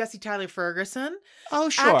a Jesse Tyler Ferguson. Oh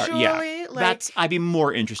sure, actually, like, I'd be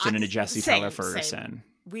more interested in a Jesse Tyler Ferguson. Same.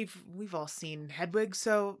 We've all seen Hedwig,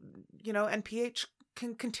 so NPH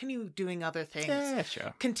can continue doing other things. Yeah,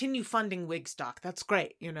 sure. Continue funding Wigstock. That's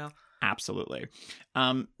great, Absolutely.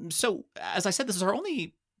 So as I said, this is our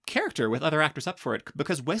only character with other actors up for it,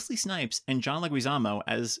 because Wesley Snipes and John Leguizamo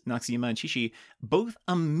as Noxeema and Chi-Chi both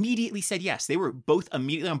immediately said yes. They were both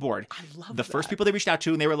immediately on board. I love the first people they reached out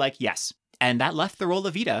to, and they were like, yes. And that left the role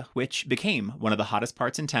of Vida, which became one of the hottest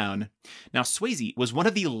parts in town. Now, Swayze was one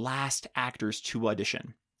of the last actors to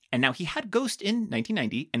audition. And now he had Ghost in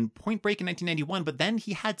 1990 and Point Break in 1991, but then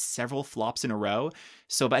he had several flops in a row.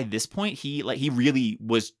 So by this point, he really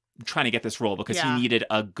was trying to get this role because he needed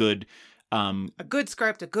a good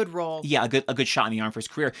script, a good role. Yeah, a good shot in the arm for his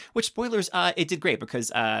career. Which, spoilers, it did great,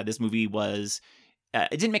 because this movie was it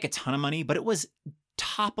didn't make a ton of money, but it was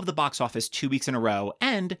top of the box office 2 weeks in a row,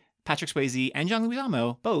 and Patrick Swayze and John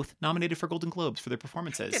Leguizamo both nominated for Golden Globes for their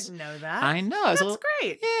performances. I didn't know that. I know. That's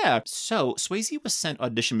great. Yeah. So Swayze was sent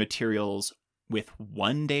audition materials with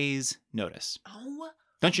 1 day's notice. Oh,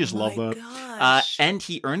 don't you just love that? Gosh. And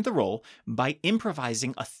he earned the role by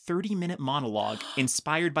improvising a 30-minute monologue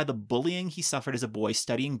inspired by the bullying he suffered as a boy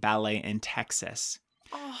studying ballet in Texas.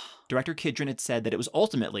 Oh. Director Kidron had said that it was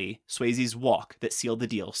ultimately Swayze's walk that sealed the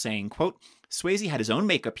deal, saying, quote, Swayze had his own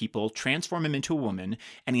makeup people transform him into a woman,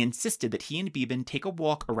 and he insisted that he and Beeban take a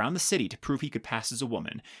walk around the city to prove he could pass as a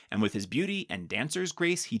woman. And with his beauty and dancer's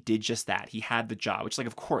grace, he did just that. He had the job, which, like,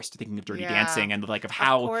 of course, thinking of Dirty Dancing and like of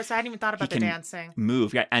how... Of course, I hadn't even thought about the dancing.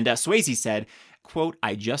 Move. Yeah. And Swayze said, quote,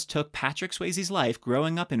 I just took Patrick Swayze's life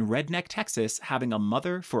growing up in Redneck, Texas, having a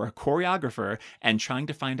mother for a choreographer and trying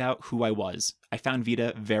to find out who I was. I found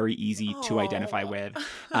Vida very easy to identify with.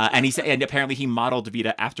 And he said, and apparently he modeled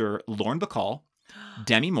Vida after Lorne Bacall,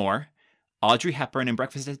 Demi Moore, Audrey Hepburn in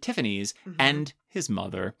Breakfast at Tiffany's, and his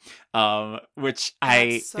mother, which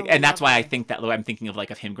that's why I think that I'm thinking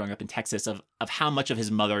of him growing up in Texas, of how much of his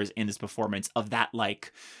mother is in this performance, of that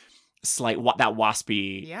like slight that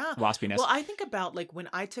waspiness. Well, I think about like when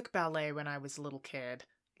I took ballet when I was a little kid,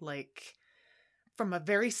 like from a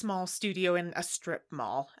very small studio in a strip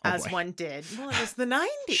mall, one did. Well, it was the 90s.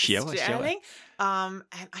 Sure. And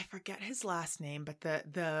I forget his last name, but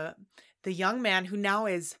the young man who now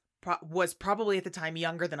was probably at the time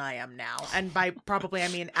younger than I am now, and by probably I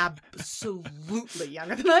mean absolutely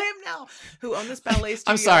younger than I am now, who owned this ballet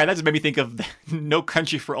studio. I'm sorry, that just made me think of No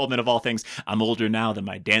Country for Old Men of all things. I'm older now than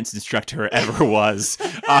my dance instructor ever was.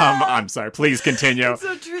 I'm sorry, please continue. It's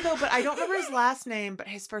so true though, but I don't remember his last name, but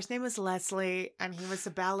his first name was Leslie, and he was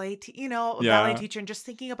a ballet ballet teacher. And just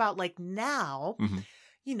thinking about like now.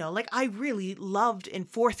 Like I really loved in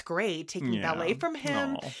 4th grade taking ballet from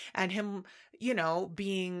him and him,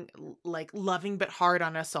 being like loving but hard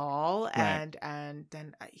on us all. Right. And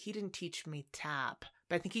then he didn't teach me tap,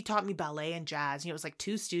 but I think he taught me ballet and jazz. It was like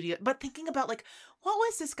 2 studios. But thinking about like, what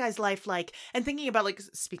was this guy's life like? And thinking about like,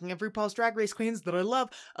 speaking of RuPaul's Drag Race queens that I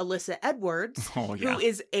love, Alyssa Edwards, who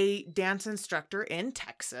is a dance instructor in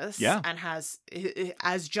Texas and has,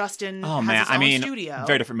 as Justin, has his own studio.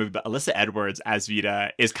 Very different movie, but Alyssa Edwards as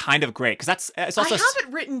Vida is kind of great because it's also. I have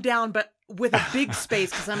it written down, but with a big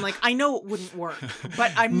space because I'm like, I know it wouldn't work,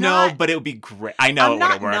 but I'm not. No, but it would be great. I know it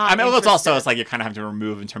wouldn't work. I mean, it's like you kind of have to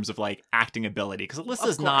remove in terms of like acting ability because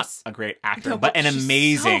Alyssa's not a great actor, but an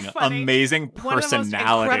amazing, amazing person.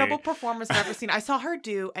 personality. Incredible performance I've ever seen. I saw her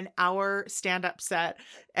do an hour stand-up set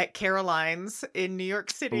at Caroline's in New York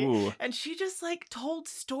City. Ooh. And she just like told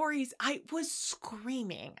stories. I was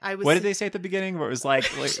screaming. What did they say at the beginning? Where it was like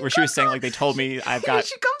where she was saying like, they told me I've got.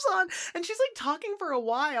 She comes on and she's like talking for a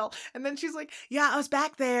while, and then she's like, "Yeah, I was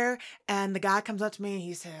back there," and the guy comes up to me and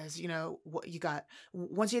he says, "You know, what you got?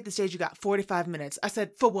 Once you hit the stage, you got 45 minutes." I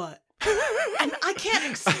said, "For what?" And I can't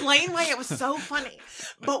explain why it was so funny,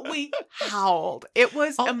 but we howled. It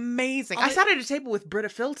was amazing. I sat at a table with Britta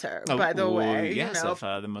Filter, by the way. Yes, you know.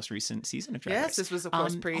 of the most recent season of Drag Race. Yes, this was, of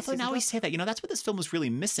course, Although now we say that, that's what this film was really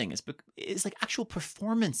missing is like actual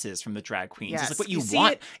performances from the drag queens. Yes. It's like what you see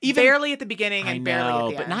want. It even barely at the beginning and barely at the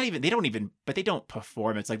end. But not even, they don't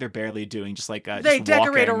perform. It's like they're barely doing just like, they just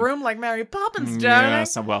decorate walking. a room like Mary Poppins, darling. Yeah,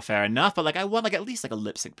 so well, fair enough. But like, I want like at least like a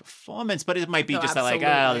lip sync performance, but it might be just like,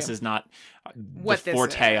 this is not what the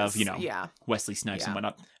forte of, yeah. Wesley Snipes and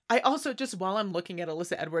whatnot. I also, just while I'm looking at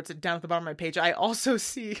Alyssa Edwards down at the bottom of my page, I also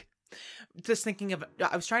see, just thinking of,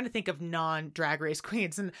 I was trying to think of non-drag race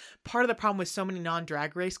queens. And part of the problem with so many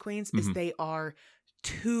non-drag race queens is they are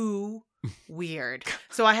too weird.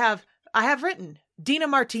 So I have written Dina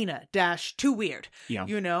Martina - too weird. Yeah.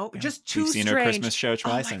 Just too strange. We've seen her Christmas show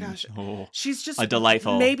twice. Oh my gosh. And, she's just a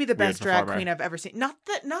delightful, maybe the best drag performer. queen I've ever seen. Not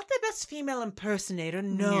the best female impersonator,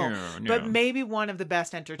 no. No. But maybe one of the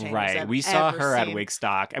best entertainers Right. I've We saw ever her seen. at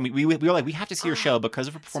Wigstock. I mean, we were like, we have to see her show because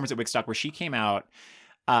of her performance at Wigstock, where she came out.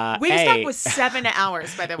 Wigstock was 7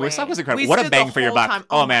 hours, by the way. Wigstock was incredible. We What a stood bang the for your whole buck. time.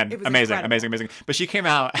 Oh man, it was amazing. incredible. But she came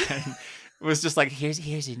out and was just like, here's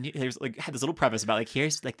a new, there's like, had this little preface about like,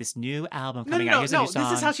 here's like this new album coming out. Here's a new song.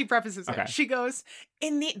 This is how she prefaces it. Okay. She goes,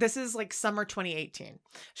 this is like summer 2018.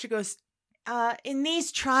 She goes, in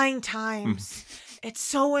these trying times, it's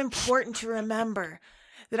so important to remember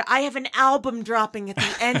that I have an album dropping at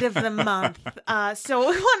the end of the month. So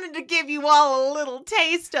I wanted to give you all a little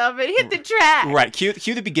taste of it. Hit the track. Right. Cue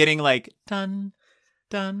the beginning, like, dun,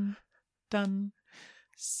 dun, dun.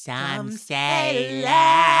 Some say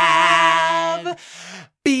love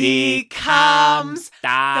becomes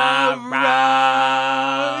the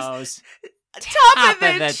rose. Top of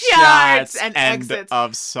the charts and end exits.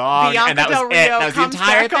 of song. Bianca and that was Del it. Rio That was the comes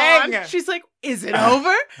entire back thing. on. She's like, is it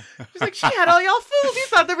over? She's like, she had all y'all fooled. You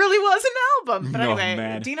thought there really was an album. But Oh, anyway,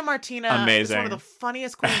 man. Dina Martina Amazing. is one of the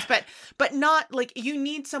funniest queens. But not like, you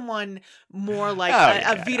need someone more like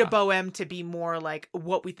Oh, Vita Bohem to be more like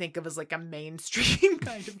what we think of as like a mainstream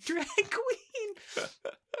kind of drag queen.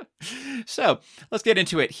 So let's get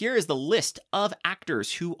into it. Here is the list of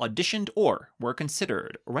actors who auditioned or were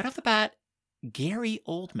considered. Right off the bat, Gary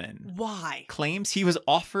Oldman. Why? Claims he was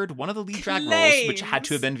offered one of the lead drag roles, which had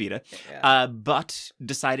to have been Vita, but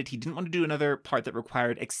decided he didn't want to do another part that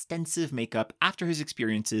required extensive makeup after his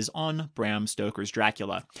experiences on Bram Stoker's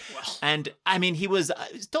Dracula. Well. And, I mean, he was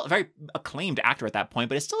still a very acclaimed actor at that point,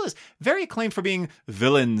 but it still is very acclaimed for being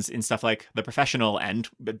villains in stuff like The Professional and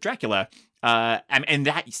Dracula. And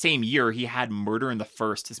that same year, he had Murder in the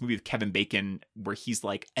First, this movie with Kevin Bacon, where he's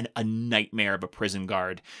like a nightmare of a prison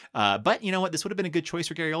guard. But you know what? This would have been a good choice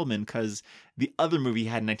for Gary Oldman, because the other movie he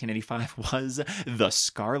had in 1985 was The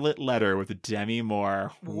Scarlet Letter with Demi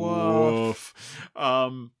Moore. Woof.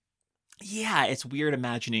 Yeah, it's weird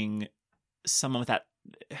imagining someone with that.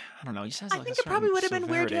 I don't know. He says I think it probably would have been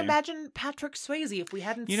weird to imagine Patrick Swayze if we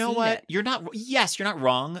hadn't seen it. You know what? You're not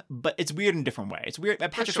wrong, but it's weird in a different way. It's weird.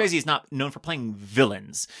 Patrick Swayze is not known for playing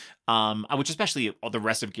villains, which especially all the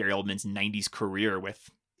rest of Gary Oldman's 90s career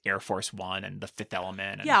with Air Force One and The Fifth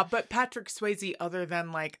Element. Yeah, but Patrick Swayze, other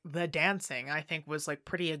than like The Dancing, I think was like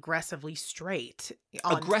pretty aggressively straight.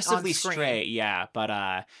 On screen. Straight, yeah.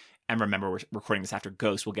 But and remember, we're recording this after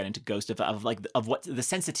Ghost. We'll get into Ghost of what the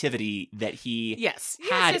sensitivity that he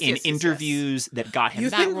had in interviews that got him you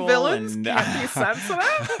that think role. Villains and, can't be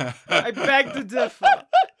sensitive? I beg to differ.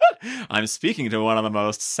 I'm speaking to one of the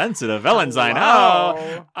most sensitive villains I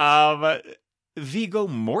know. Viggo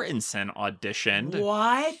Mortensen auditioned.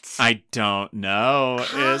 What? I don't know.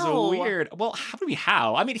 How? It's weird. Well,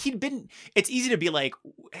 how? I mean, it's easy to be like,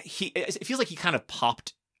 it feels like he kind of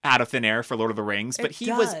popped out of thin air for Lord of the Rings, but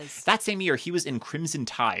was that same year he was in Crimson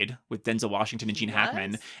Tide with Denzel Washington and Gene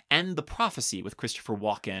Hackman, and The Prophecy with Christopher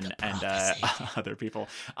Walken and other people.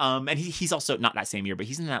 And he's also not that same year, but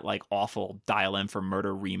he's in that like awful Dial M for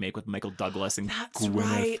Murder remake with Michael Douglas and That's Gwyneth.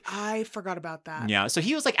 right. I forgot about that. Yeah, so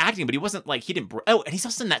he was like acting, but he wasn't like he didn't. And he's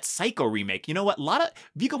also in that Psycho remake. You know what? A lot of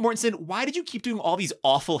Viggo Mortensen. Why did you keep doing all these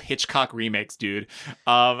awful Hitchcock remakes, dude?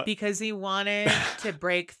 Because he wanted to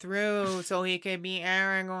break through so he could be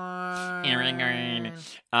Aragorn.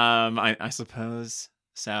 I suppose.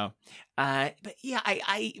 So, but yeah,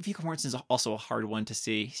 I Viggo Mortensen's also a hard one to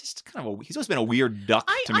see. He's just kind of he's always been a weird duck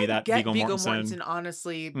to me. That get Viggo Mortensen,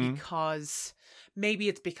 honestly, because maybe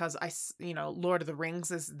it's because Lord of the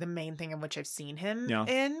Rings is the main thing in which I've seen him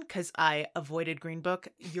in, because I avoided Green Book.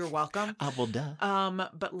 You're welcome. Well, duh.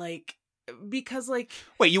 But like, because like,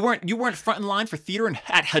 wait, you weren't front in line for theater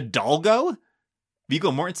at Hidalgo?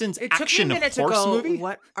 Viggo Mortensen's action horse movie?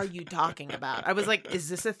 What are you talking about? I was like, is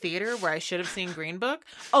this a theater where I should have seen Green Book?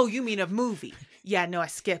 Oh, you mean a movie? Yeah, no, I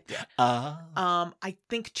skipped it. I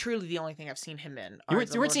think truly the only thing I've seen him in. You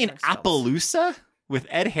weren't seeing Appaloosa with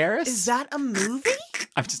Ed Harris? Is that a movie?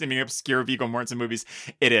 I'm just naming obscure Viggo Mortensen movies.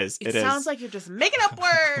 It is. It sounds like you're just making up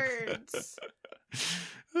words.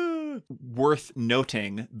 Worth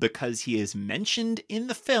noting, because he is mentioned in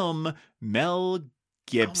the film, Mel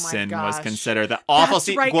Gibson was considered the awful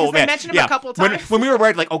scene. Right, because they mentioned him a couple times. When we were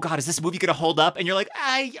worried, like, oh God, is this movie going to hold up? And you're like,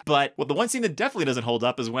 But the one scene that definitely doesn't hold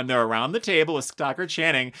up is when they're around the table with Stockard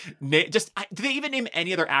Channing. Do they even name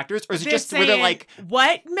any other actors? Or is it just where they're like,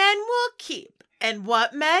 what men will keep and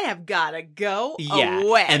what men have got to go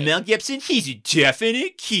away? And Mel Gibson, he's a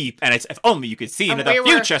definite keep. And it's, if only you could see into the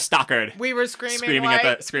future, Stockard. We were screaming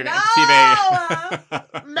at the TV.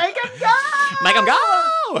 Make him go! Make him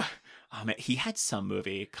go! Oh man, he had some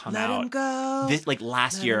movie come out. Let him go.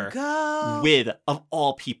 Last year with, of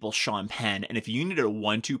all people, Sean Penn. And if you needed a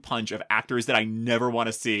 1-2 punch of actors that I never want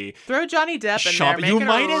to see, throw Johnny Depp in there.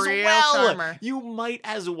 Make it a real charmer. You might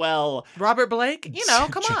as well. Robert Blake,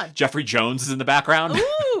 come on. Jeffrey Jones is in the background.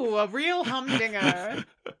 Ooh, a real humdinger.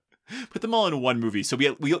 Put them all in one movie. So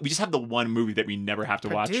we just have the one movie that we never have to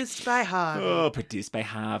watch. Produced by Hav. Oh, produced by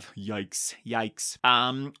Hav. Yikes.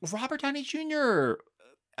 Robert Downey Jr.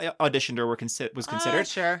 auditioned or was considered.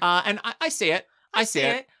 Sure. And I see it. I see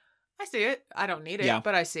it. I see it. I don't need it,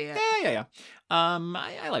 but I see it. Yeah.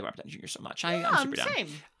 I like Robert Downey Jr. so much. I'm super down.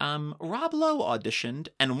 Same. Rob Lowe auditioned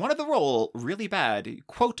and wanted the role really bad.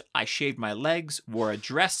 Quote, I shaved my legs, wore a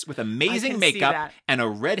dress with amazing makeup, and a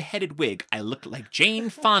red-headed wig. I looked like Jane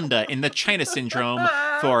Fonda in The China Syndrome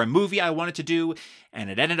for a movie I wanted to do, and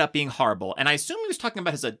it ended up being horrible. And I assume he was talking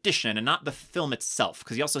about his audition and not the film itself,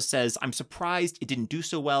 because he also says, I'm surprised it didn't do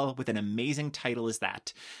so well with an amazing title as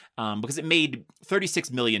that. Because it made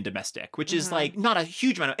 $36 million domestic, which is like not a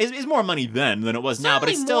huge amount. It's more money then than it was now, but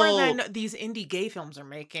it's still more than these indie gay films are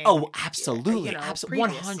making. Oh, absolutely,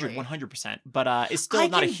 absolutely, 100%. But it's still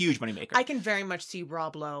not a huge moneymaker. I can very much see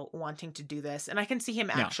Rob Lowe wanting to do this, and I can see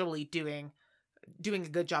him actually doing a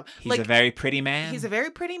good job. He's a very pretty man. He's a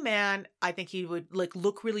very pretty man. I think he would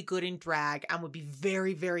look really good in drag and would be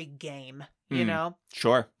very, very game. You know?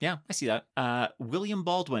 Sure. Yeah, I see that. William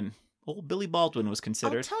Baldwin. Old Billy Baldwin was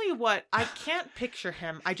considered. I'll tell you what, I can't picture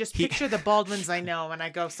him. I just picture the Baldwins I know, and I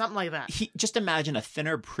go, something like that. Just imagine a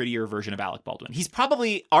thinner, prettier version of Alec Baldwin. He's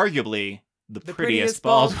probably, arguably, the prettiest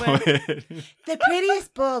Baldwin. The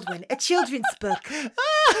prettiest Baldwin, a children's book.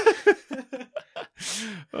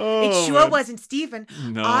 It sure wasn't Stephen.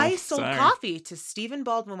 No, I sold coffee to Stephen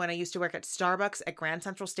Baldwin when I used to work at Starbucks at Grand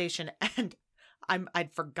Central Station, and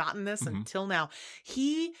I'd forgotten this until now.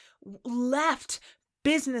 He left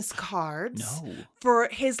business cards for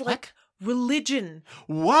his religion.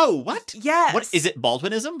 Whoa, what? Yes. What is it?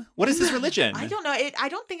 Baldwinism? What is his religion? I don't know. I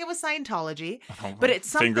don't think it was Scientology, but it's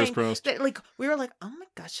something that we were like, oh my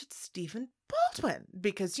gosh, it's Stephen Baldwin,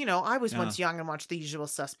 because I was once young and watched The Usual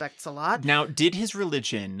Suspects a lot. Now, did his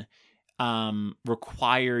religion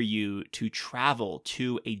require you to travel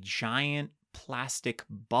to a giant plastic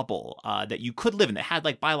bubble that you could live in that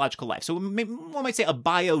had biological life? So one might say a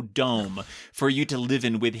biodome for you to live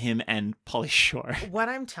in with him and Pauly Shore. What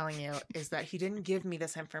I'm telling you is that he didn't give me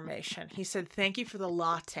this information. He said, thank you for the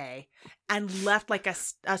latte, and left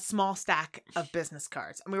a small stack of business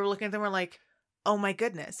cards. And we were looking at them, we're like, oh my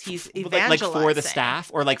goodness, he's evangelizing. Like for the staff,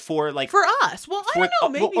 or for us? Well, I don't know.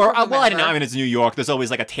 Maybe I don't know. I mean, it's New York. There's always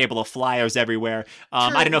a table of flyers everywhere.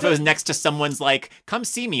 I don't know if it was next to someone's come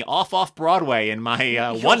see me off Broadway in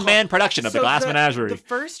my one-man production of The Glass Menagerie. The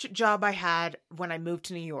first job I had when I moved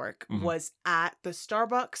to New York was at the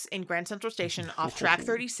Starbucks in Grand Central Station off Track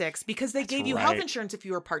 36, because they gave you health insurance if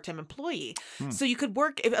you were a part-time employee. So you could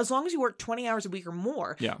work, as long as you worked 20 hours a week or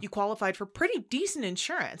more, you qualified for pretty decent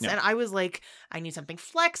insurance. And I was like, I need something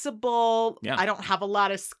flexible. I don't have a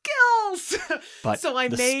lot of skills. But so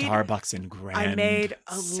made Starbucks in Grand I made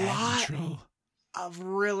a Central. lot of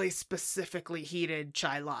really specifically heated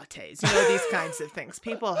chai lattes. These kinds of things.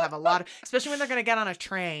 People have a lot of, especially when they're going to get on a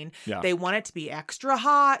train, they want it to be extra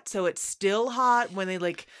hot, so it's still hot when they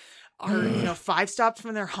are 5 stops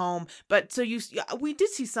from their home. But so we did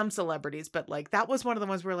see some celebrities, but that was one of the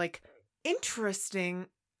ones where interesting.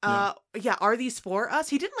 Yeah, are these for us?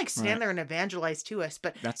 He didn't like stand there and evangelize to us,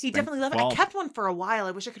 but he definitely loved it. Well, I kept one for a while.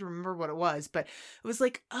 I wish I could remember what it was, but it was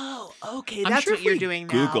like, oh, okay, I'm that's sure what you're doing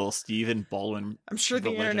now. Google Stephen Baldwin. I'm sure the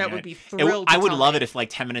religion, internet right? would be thrilled. I would to love me. it if like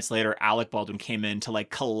 10 minutes later Alec Baldwin came in to like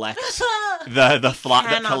collect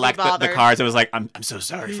the cards. It was like, I'm so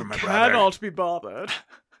sorry for my brother. Cannot be bothered.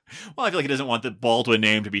 Well, I feel like he doesn't want the Baldwin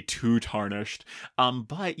name to be too tarnished.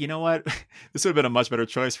 But you know what? This would have been a much better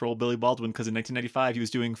choice for old Billy Baldwin, because in 1995 he was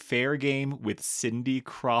doing Fair Game with Cindy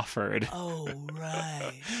Crawford. Oh,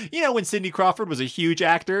 right. You know when Cindy Crawford was a huge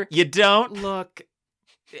actor? You don't? Look,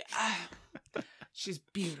 she's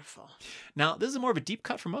beautiful. Now, this is more of a deep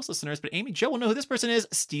cut for most listeners, but Amy Jo will know who this person is.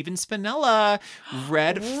 Steven Spinella,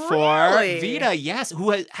 Red for Vita, yes,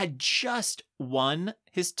 who had just won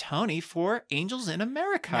his Tony for Angels in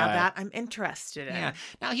America. Now that I'm interested in. Yeah.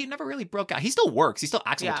 Now, he never really broke out. He still works. He still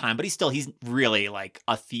acts all the time, but he's really like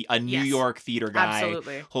a New York theater guy.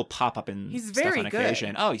 Absolutely. He'll pop up in He's stuff very on good.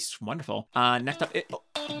 occasion. Oh, he's wonderful. Next up,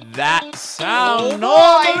 that sound boy.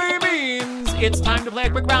 normally means it's time to play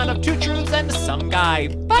a quick round of Two Truths and Some Guy.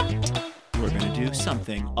 But we're going to do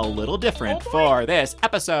something a little different for this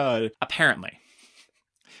episode. Apparently,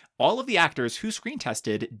 all of the actors who screen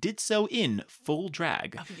tested did so in full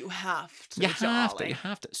drag. Oh, you have to. You have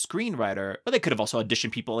to. Screenwriter. But they could have also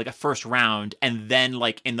auditioned people like a first round and then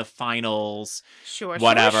like in the finals. Sure.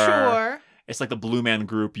 Whatever. It's like the Blue Man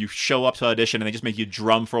Group. You show up to audition and they just make you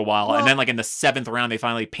drum for a while. And then like in the 7th round, they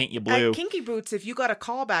finally paint you blue. At Kinky Boots, if you got a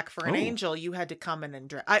call back for an angel, you had to come in and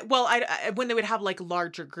drag. When they would have like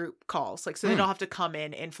larger group calls, like so they don't have to come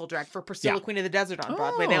in full drag. For Priscilla, Queen of the Desert on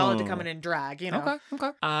Broadway, they all had to come in and drag, you know.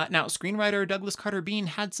 Okay. Now, screenwriter Douglas Carter Bean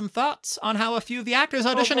had some thoughts on how a few of the actors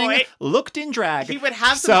auditioning looked in drag. He would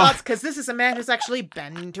have some thoughts because this is a man who's actually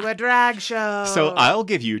been to a drag show. So I'll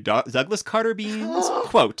give you Douglas Carter Bean's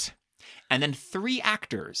quote. And then 3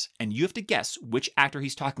 actors, and you have to guess which actor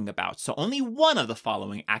he's talking about. So only one of the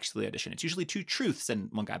following actually audition. It's usually 2 truths and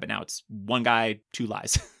 1 guy, but now it's 1 guy, 2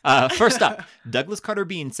 lies. First up, Douglas Carter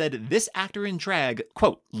Bean said this actor in drag,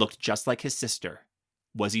 quote, looked just like his sister.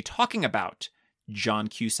 Was he talking about John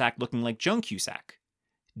Cusack looking like Joan Cusack,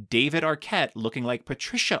 David Arquette looking like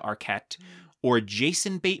Patricia Arquette, or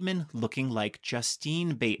Jason Bateman looking like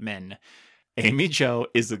Justine Bateman? Amy Jo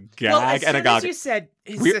is a gag and a gog. As you said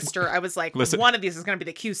his sister, I was like, one of these is going to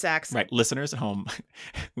be the Cusacks. Right, listeners at home,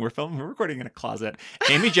 we're recording in a closet.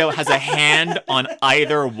 Amy Jo has a hand on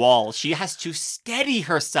either wall. She has to steady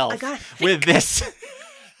herself with this.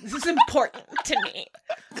 This is important to me.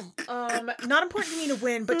 Not important to me to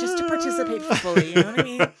win, but just to participate fully. You know what I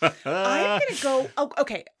mean? I'm going to go... Oh,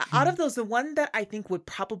 okay. Out of those, the one that I think would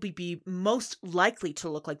probably be most likely to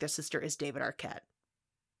look like their sister is David Arquette.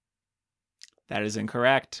 That is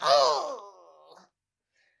incorrect. I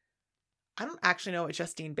don't actually know what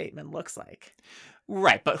Justine Bateman looks like.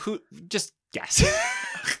 Right, but who... Just guess.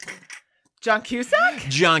 John Cusack?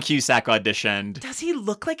 John Cusack auditioned. Does he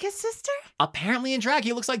look like his sister? Apparently in drag,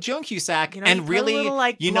 he looks like Joan Cusack. You know, and really, little,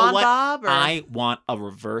 like, you know what? Bob, I want a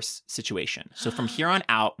reverse situation. So from here on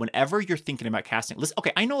out, whenever you're thinking about casting, listen,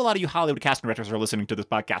 okay, I know a lot of you Hollywood casting directors are listening to this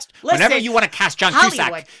podcast. Whenever you want to cast John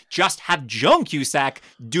Cusack, just have Joan Cusack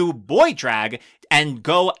do boy drag and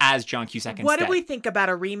go as John Cusack instead. What do we think about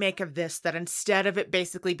a remake of this that instead of it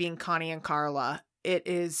basically being Connie and Carla, it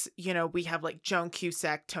is, you know, we have like Joan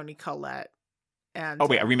Cusack, Toni Collette, and... Oh,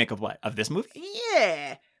 wait, a remake of what? Of this movie?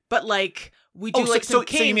 Yeah. But like, we do like some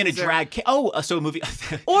kings. So you mean a drag... so a movie...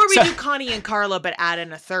 Or we do Connie and Carla, but add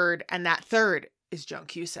in a third, and that third is Joan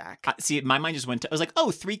Cusack. See, my mind just went to... I was like,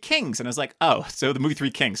 3 Kings. And I was like, so the movie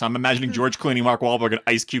 3 Kings. So I'm imagining George Clooney, Mark Wahlberg, and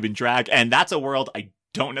Ice Cube in drag. And that's a world I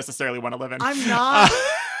don't necessarily want to live in. I'm not...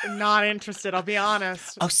 not interested, I'll be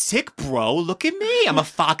honest. Oh, sick, bro. Look at me. I'm a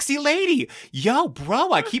foxy lady. Yo,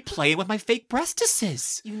 bro, I keep playing with my fake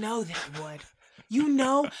breastises. You know that you would. You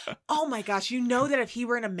know, oh my gosh, you know that if he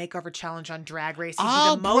were in a makeover challenge on Drag Race, he'd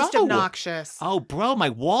be the most obnoxious. Oh, bro, my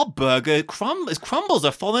Wahlburger crumbles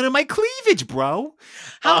are falling in my cleavage, bro.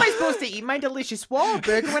 How am I supposed to eat my delicious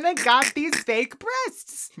Wahlburger when I got these fake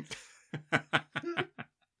breasts?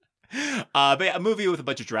 But yeah, a movie with a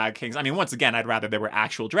bunch of drag kings. I mean, once again, I'd rather there were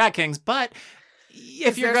actual drag kings, but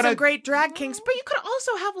if you're gonna... some great drag kings, but you could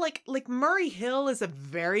also have like Murray Hill is a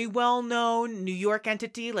very well-known New York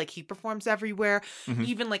entity. Like he performs everywhere. Mm-hmm.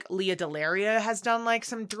 Even like Leah Delaria has done like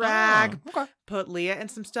some drag. Oh, okay. Put Leah in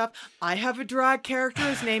some stuff. I have a drag character.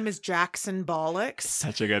 His name is Jackson Bollocks.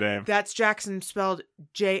 Such a good name. That's Jackson spelled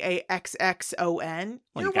Jaxxon.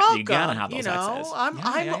 Well, you're welcome. You gotta have those X's.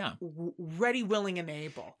 I'm ready, willing, and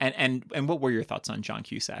able. And what were your thoughts on John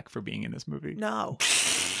Cusack for being in this movie? No.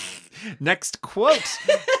 Next quote.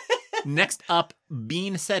 Next up,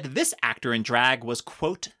 Bean said this actor in drag was,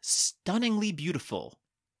 quote, stunningly beautiful,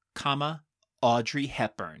 comma, Audrey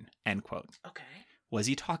Hepburn, end quote. Okay. Was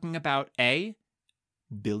he talking about A,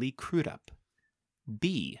 Billy Crudup,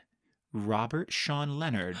 B, Robert Sean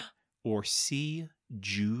Leonard, or C,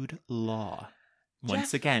 Jude Law?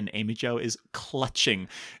 Once again, Amy Jo is clutching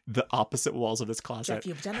the opposite walls of this closet. Jeff,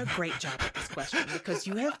 you've done a great job with this question because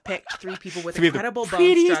you have picked three people with incredible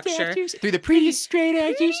bone structure. Actors, three of the prettiest straight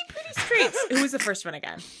actors. Pretty straights. Who was the first one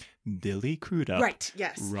again? Billy Crudup. Right,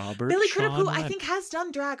 yes. Robert Billy Sean Crudup, who I Leonard. think has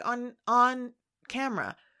done drag on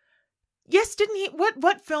camera. Yes, didn't he?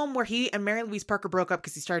 What film where he and Mary Louise Parker broke up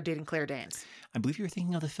because he started dating Claire Danes? I believe you were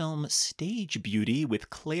thinking of the film Stage Beauty with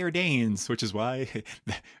Claire Danes, which is why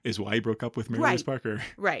he broke up with Mary Louise Parker.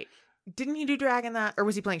 Right. Didn't he do drag in that, or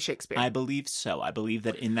was he playing Shakespeare? I believe so. I believe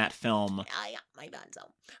that in that film, yeah, my bad.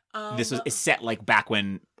 So this was set like back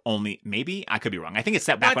when maybe I could be wrong. I think it's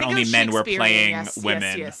set back when only men were playing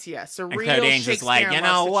women. Yes. So and real Claire Danes is like, you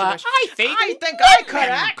know what? I think I could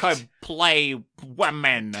act. Could play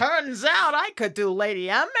women. Turns out I could do Lady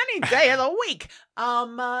M any day of the week.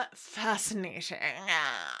 Fascinating.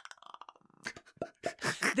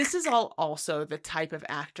 This is also the type of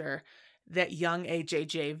actor that young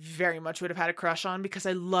AJJ very much would have had a crush on because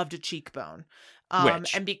I loved a cheekbone.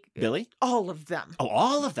 Which? Billy? All of them. Oh,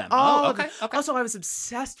 all of them. Okay. Okay. Also, I was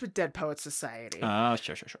obsessed with Dead Poets Society. Oh,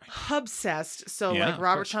 sure. Obsessed. So, Yeah, like,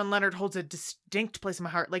 Robert Sean Leonard holds a distinct place in my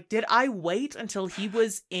heart. Like, did I wait until he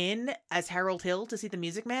was in as Harold Hill to see The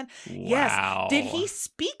Music Man? Wow. Yes. Did he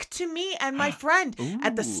speak to me and my friend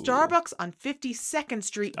at the Starbucks on 52nd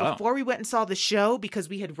Street before we went and saw the show because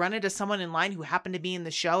we had run into someone in line who happened to be in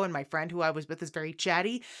the show and my friend who I was with is very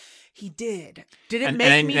chatty? He did. Did it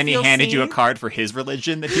make me feel And he handed you a seen? card for his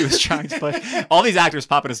religion that he was trying to push. All these actors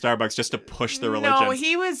pop into Starbucks just to push their religion. No,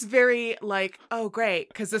 he was very like, oh, great.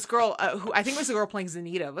 Because this girl, who I think was the girl playing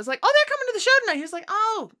Zanita, was like, oh, they're coming to the show tonight. He was like,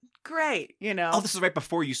 oh, great. You know. Oh, this is right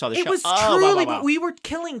before you saw the show. It was truly, we were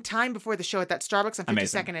killing time before the show at that Starbucks on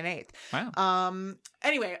 52nd and 8th. Wow.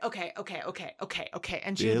 Anyway, okay.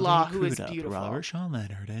 And Jude Law, who is beautiful. Robert Sean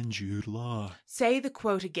Leonard and Jude Law. Say the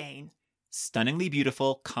quote again. Stunningly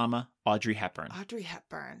beautiful, comma, Audrey Hepburn. Audrey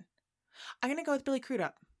Hepburn. I'm going to go with Billy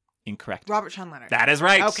Crudup. Incorrect. Robert Sean Leonard. That is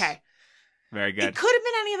right. Okay. Very good. It could have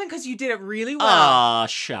been any of them because you did it really well. Oh,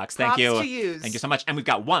 shucks. Thank you. Props to you. Thank you so much. And we've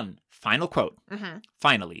got one final quote. Mm-hmm.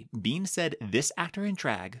 Finally, Bean said this actor in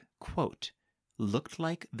drag, quote, looked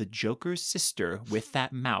like the Joker's sister with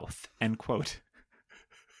that mouth, end quote.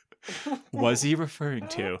 Was he referring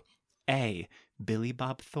to A, Billy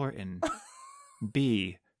Bob Thornton,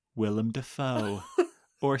 B, Willem Dafoe,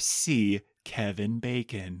 or C, Kevin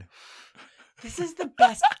Bacon? This is the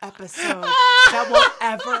best episode that will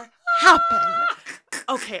ever happen.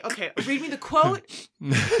 Okay. Read me the quote.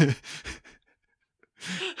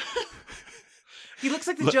 He looks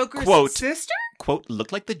like the Joker's quote, sister? Quote,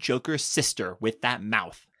 looked like the Joker's sister with that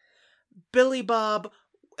mouth. Billy Bob,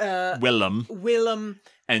 Willem,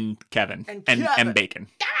 and Kevin. And Bacon.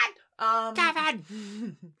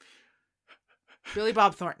 Kevin! Billy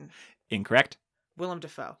Bob Thornton. Incorrect. Willem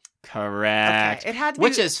Dafoe. Correct. Okay. It had to be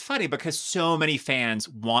Which is funny because so many fans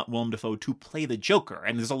want Willem Dafoe to play the Joker.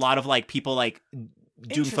 And there's a lot of like people like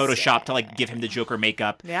doing Photoshop to like give him the Joker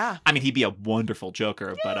makeup. Yeah. I mean, he'd be a wonderful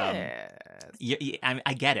Joker, but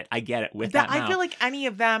I get it with that mouth. I feel like any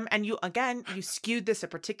of them, and you skewed this a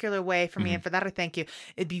particular way for me, and for that I thank you.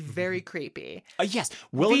 It'd be very creepy. Yes,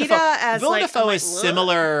 Willem Dafoe is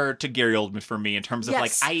similar to Gary Oldman for me in terms of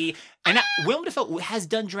Willem Dafoe has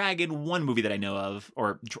done drag in one movie that I know of,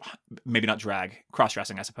 or maybe not drag,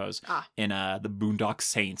 cross-dressing, I suppose, in the Boondock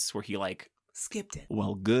Saints, where he like skipped it.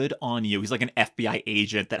 Well, good on you. He's like an FBI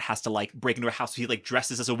agent that has to like break into a house. So he like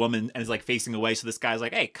dresses as a woman and is like facing away. So this guy's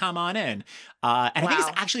like, hey, come on in. And I think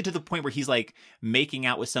it's actually to the point where he's like making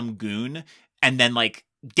out with some goon and then like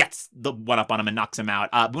gets the one up on him and knocks him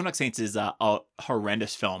out. Boondock Saints is a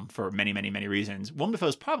horrendous film for many, many, many reasons. Willem Dafoe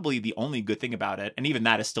is probably the only good thing about it. And even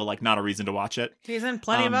that is still like not a reason to watch it. He's in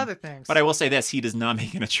plenty of other things. But I will say this, he does not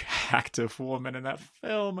make an attractive woman in that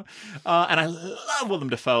film. And I love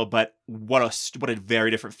Willem Dafoe, but what a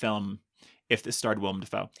very different film if this starred Willem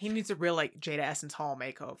Dafoe. He needs a real like Jada Essence Hall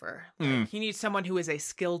makeover. Like, he needs someone who is a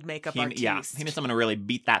skilled makeup artist. Yeah, he needs someone to really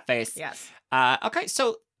beat that face. Yes. Okay,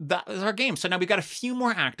 so that was our game. So now we've got a few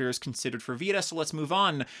more actors considered for Vita, so let's move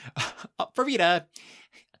on. For Vita,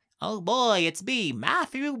 oh boy, it's me,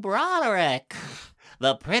 Matthew Broderick.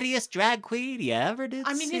 The prettiest drag queen you ever did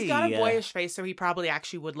see. I mean, he's got a boyish face, so he probably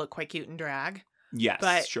actually would look quite cute in drag. Yes,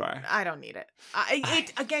 but sure. I don't need it.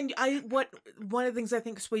 One of the things I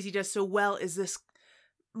think Swayze does so well is this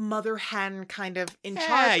mother hen kind of in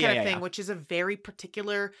charge kind of thing, which is a very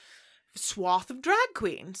particular swath of drag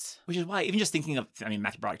queens. Which is why, even just thinking of,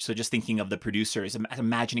 Matthew Broderick, so just thinking of the producers,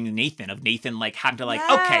 imagining Nathan, like, having to, like,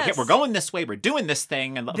 okay, we're going this way, we're doing this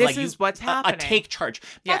thing, and this is what's happening. A take charge.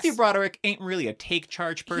 Matthew Broderick ain't really a take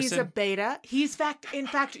charge person. He's a beta. He's, in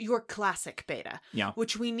fact, your classic beta. Yeah.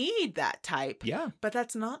 Which we need that type. Yeah. But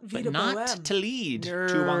that's not Vita But not Boheme. to lead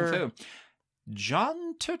to Wong Fu.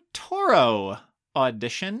 John Turturro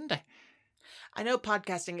auditioned. I know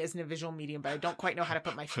podcasting isn't a visual medium, but I don't quite know how to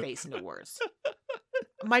put my face into words.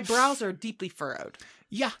 My brows are deeply furrowed.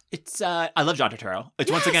 Yeah, it's I love John Turturro. It's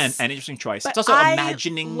once again an interesting choice. But it's also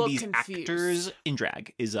imagining these confused. Actors in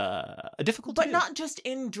drag is a difficult but to do. not just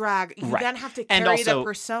in drag. You Right. then have to And carry also- the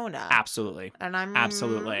persona. Absolutely. And I'm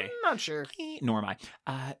Absolutely. not sure. Nor am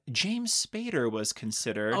I. James Spader was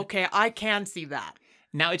considered. Okay, I can see that.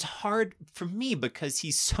 Now, it's hard for me because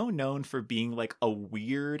he's so known for being like a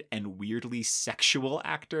weird and weirdly sexual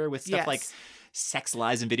actor with stuff like Sex,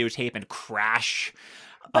 Lies, and Videotape and Crash.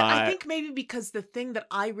 But I think maybe because the thing that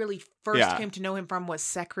I really first came to know him from was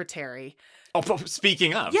Secretary. Oh,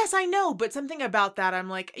 speaking of. Yes, I know, but something about that, I'm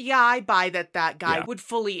like, yeah, I buy that guy would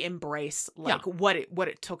fully embrace like what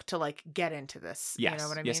it took to like get into this. Yes, you know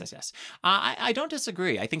what I mean? yes. I don't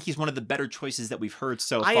disagree. I think he's one of the better choices that we've heard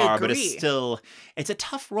so I far, agree. but it's a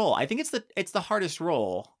tough role. I think it's the hardest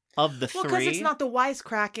role of the three. Well, because it's not the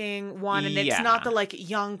wisecracking one, and it's not the like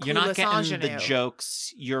young clueless You're not getting ingenue. the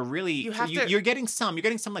jokes. You're really you're getting some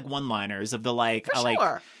like one-liners of the like For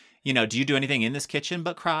sure. You know, do you do anything in this kitchen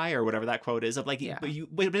but cry, or whatever that quote is of like, but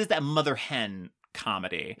it is that mother hen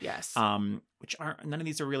comedy. Yes. Which none of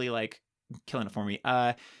these are really like killing it for me.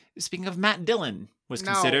 Speaking of, Matt Dillon was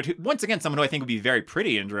considered, once again, someone who I think would be very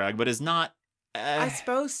pretty in drag, but is not. I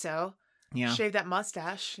suppose so. Yeah. Shave that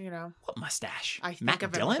mustache, you know. What mustache? I think Matt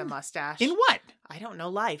of Dillon? him with a mustache. In what? I don't know.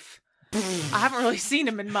 Life. I haven't really seen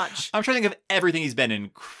him in much. I'm trying to think of everything he's been in.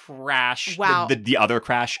 Crash. Wow. The other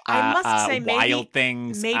Crash. I must say, Wild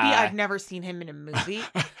Things. Maybe I've never seen him in a movie.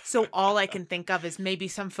 So all I can think of is maybe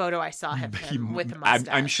some photo I saw him with a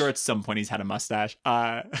mustache. I'm sure at some point he's had a mustache.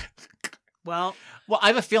 Well, I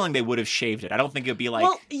have a feeling they would have shaved it. I don't think it would be like.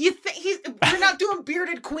 Well, you think we're not doing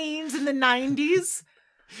bearded queens in the 90s?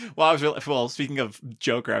 Well, speaking of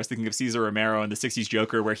Joker, I was thinking of Cesar Romero in the 60s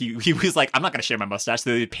Joker, where he was like, I'm not going to shave my mustache, so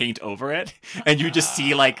they'd paint over it. And you just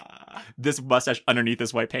see like this mustache underneath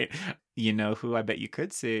this white paint. You know who I bet you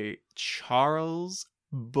could see? Charles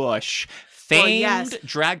Busch, famed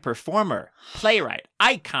drag performer, playwright,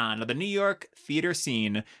 icon of the New York theater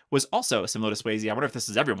scene, was also, similar to Swayze, I wonder if this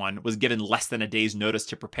is everyone, was given less than a day's notice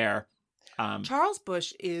to prepare. Charles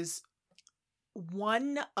Busch is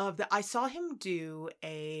one of the, I saw him do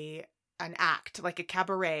an act, like a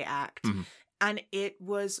cabaret act, and it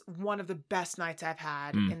was one of the best nights I've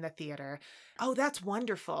had in the theater. Oh, that's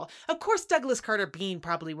wonderful. Of course, Douglas Carter Bean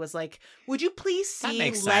probably was like, would you please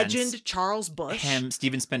see legend Charles Busch? Him,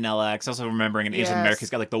 Steven Spinella, because also remembering in Angel in America, he's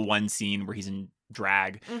got like the one scene where he's in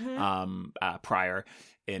drag prior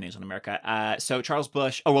in Angel in America. So Charles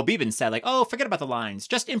Busch, Beeben said like, oh, forget about the lines,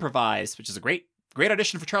 just improvise, which is a great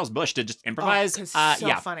audition for Charles Busch to just improvise.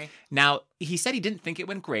 Funny. Now, he said he didn't think it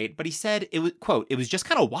went great, but he said it was, quote, it was just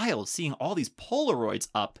kind of wild seeing all these Polaroids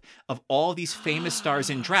up of all these famous stars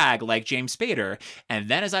in drag like James Spader. And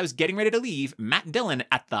then as I was getting ready to leave, Matt Dillon,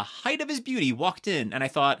 at the height of his beauty, walked in, and I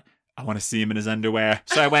thought, I want to see him in his underwear.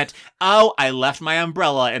 So I went, I left my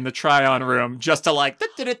umbrella in the try-on room just to like, to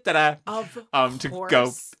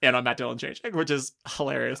go in on Matt Dillon change, which is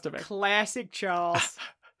hilarious to me. Classic Charles.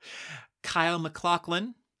 Kyle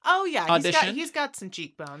MacLachlan. Oh, yeah. He's got some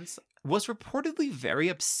cheekbones. Was reportedly very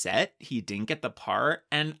upset he didn't get the part.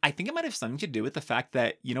 And I think it might have something to do with the fact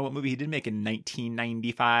that, you know what movie he did make in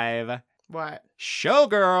 1995? What?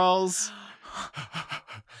 Showgirls.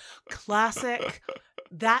 Classic.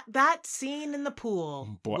 That scene in the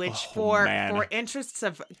pool, for interests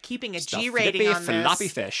of keeping a G rating on this, floppy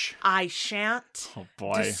fish. I shan't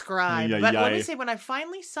describe. But let me say, when I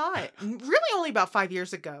finally saw it, really only about 5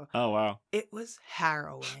 years ago. Oh, wow. It was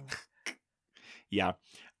harrowing. Yeah.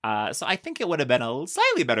 So I think it would have been a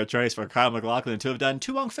slightly better choice for Kyle MacLachlan to have done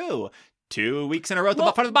Tu Wong Fu 2 weeks in a row at the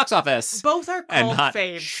front of the box office. Both are cult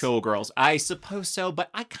faves. Showgirls. I suppose so, but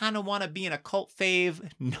I kind of want to be in a cult fave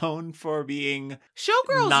known for being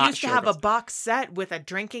Showgirls used to have a box set with a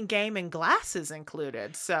drinking game and glasses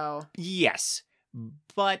included, so. Yes,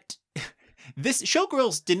 but this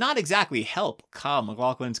Showgirls did not exactly help Kyle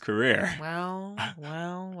MacLachlan's career. Well.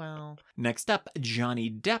 Next up, Johnny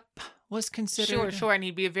Depp was considered. Sure, and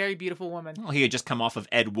he'd be a very beautiful woman. Well, he had just come off of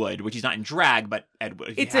Ed Wood, which he's not in drag, but Ed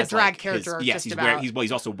Wood. It's a drag character. Yes,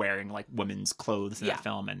 he's also wearing like women's clothes in that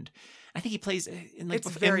film, and I think he plays in like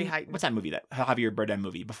it's very heightened. What's that movie? That Javier Bardem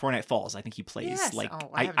movie, Before Night Falls. I think he plays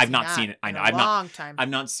I've not seen it. I know I've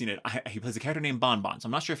not seen it. He plays a character named Bon Bon. So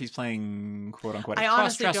I'm not sure if he's playing quote unquote a I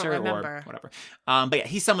honestly don't cross-dresser remember. or whatever. But yeah,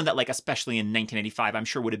 he's someone that like especially in 1985, I'm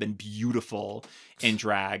sure would have been beautiful in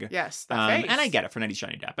drag. Yes, face. And I get it for 90s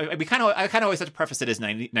Johnny Depp. I kind of always have to preface it as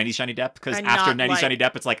 90s Johnny Depp because after 90s Johnny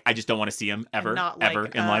Depp, it's like I just don't want to see him ever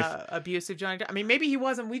in life. Abusive Johnny Depp. I mean, maybe he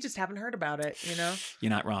wasn't. We just haven't heard about it. You know,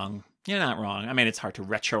 You're not wrong. I mean, it's hard to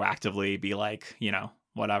retroactively be like,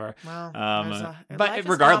 whatever. Well, but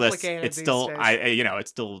regardless, it's still it's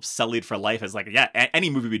still sullied for life as like any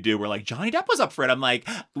movie we do where like Johnny Depp was up for it. I'm like,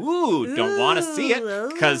 don't want to see it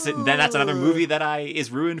because then that's another movie that is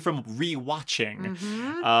ruined from rewatching.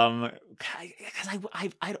 Because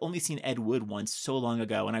I'd only seen Ed Wood once so long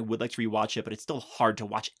ago, and I would like to rewatch it, but it's still hard to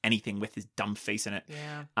watch anything with his dumb face in it.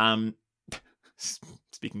 Yeah.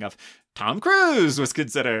 Speaking of, Tom Cruise was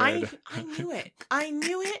considered. I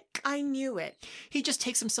knew it. He just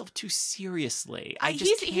takes himself too seriously.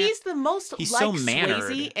 He's the most he's like so mannered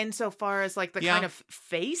Swayze insofar as like the kind of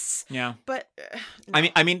face. Yeah. But no.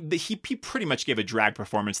 I mean, he pretty much gave a drag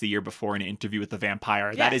performance the year before in an interview with the vampire.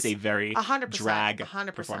 Yes. That is a very 100%, drag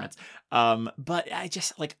 100%. Performance. But I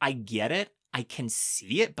just I get it. I can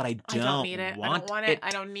see it, but I don't need it. Want I don't want it. I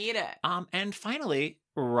don't need it. And finally,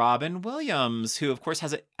 Robin Williams, who of course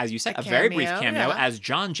has as you said, a very brief cameo as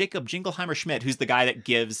John Jacob Jingleheimer Schmidt, who's the guy that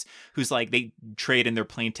who's like they trade in their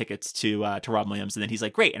plane tickets to Robin Williams, and then he's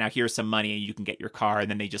like, great, and now here's some money, and you can get your car,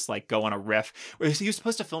 and then they just like go on a riff. Whereas he was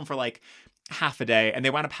supposed to film for like half a day, and they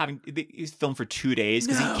wound up he filmed for 2 days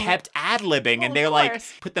because he kept ad-libbing, and they like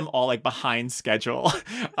put them all like behind schedule.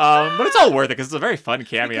 But it's all worth it because it's a very fun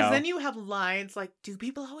cameo. Because then you have lines like, "Do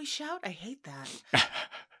people always shout? I hate that."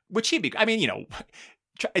 Which he'd be. I mean,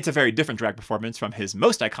 it's a very different drag performance from his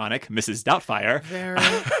most iconic, Mrs. Doubtfire.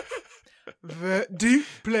 Very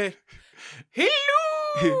deeply.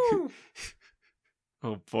 Hello.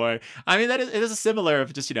 Oh boy! I mean, it is a similar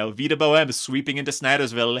of just Vita Boheme sweeping into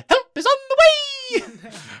Snydersville. Help is on the way.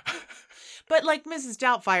 But like Mrs.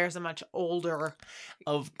 Doubtfire is a much older,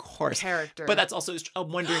 of course, character. But that's also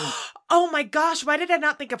I'm wondering. Oh my gosh! Why did I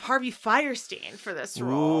not think of Harvey Firestein for this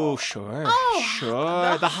role? Oh sure,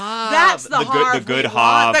 sure. The Hob. That's the Hob. The good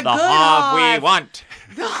Hob. The Hob we want.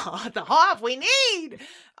 The Hob we need.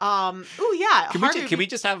 Oh yeah. Can we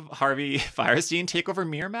just have Harvey Firestein take over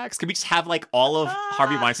Miramax? Can we just have like all of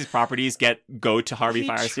Harvey Weinstein's properties go to Harvey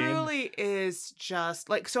Firestein? He truly is just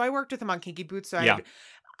like. So I worked with him on Kinky Boots. So I had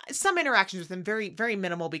some interactions with him, very, very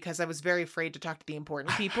minimal, because I was very afraid to talk to the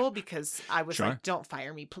important people because I was like, don't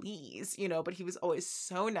fire me, please. But he was always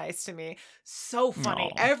so nice to me. So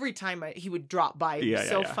funny. Aww. Every time he would drop by, he was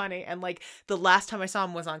so funny. And like the last time I saw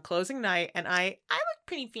him was on closing night, and I looked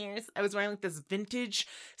pretty fierce. I was wearing like this vintage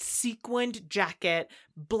sequined jacket,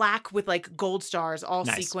 black with like gold stars, all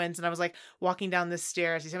sequins. And I was like walking down the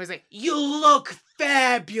stairs. He was like, "You look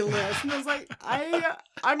fabulous." And I was like, I'm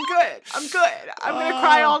good. I'm going to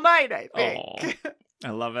cry all night, I think. I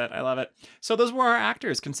love it. So those were our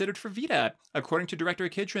actors considered for Vita. According to director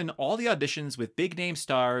Kidron, all the auditions with big name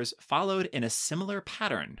stars followed in a similar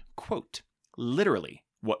pattern. Quote, literally,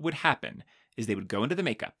 what would happen is they would go into the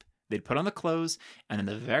makeup, they'd put on the clothes, and then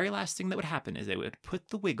the very last thing that would happen is they would put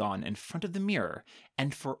the wig on in front of the mirror.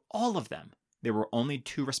 And for all of them, there were only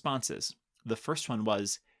 2 responses. The first one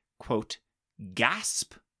was, quote,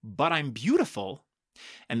 gasp, but I'm beautiful.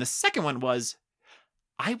 And the second one was,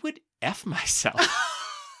 I would F myself.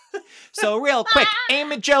 So real quick,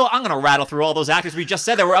 Aim and Joe, I'm going to rattle through all those actors we just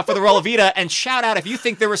said that were up for the role of Vita, and shout out if you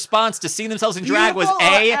think their response to seeing themselves in drag was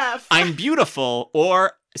A, I'm beautiful,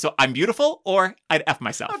 or so I'm beautiful, or I'd F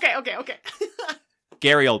myself. Okay.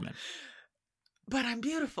 Gary Oldman. But I'm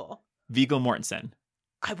beautiful. Viggo Mortensen.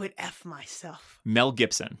 I would F myself. Mel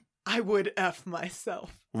Gibson. I would F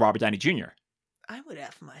myself. Robert Downey Jr. I would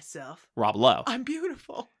F myself. Rob Lowe. I'm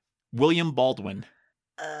beautiful. William Baldwin.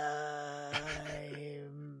 I'm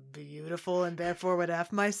beautiful and therefore would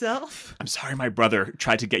F myself. I'm sorry my brother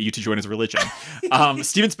tried to get you to join his religion.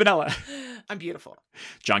 Steven Spinella. I'm beautiful.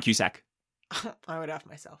 John Cusack. I would F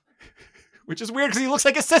myself. Which is weird because he looks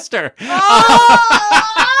like his sister.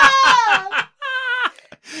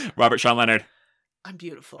 Robert Sean Leonard. I'm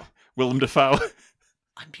beautiful. Willem Dafoe.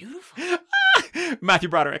 I'm beautiful. Matthew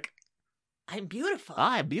Broderick. I'm beautiful.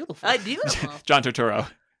 I'm beautiful. I'm beautiful. John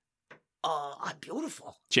Turturro. I'm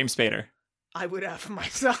beautiful. James Spader. I would F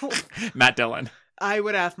myself. Matt Dillon. I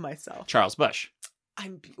would F myself. Charles Busch.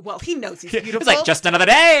 Well, he knows he's beautiful. It's like, just another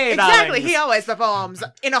day, Exactly. darling. He always performs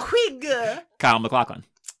in a wig. Kyle MacLachlan.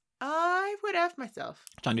 I would F myself.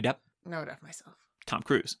 Johnny Depp. I would F myself. Tom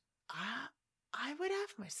Cruise. I would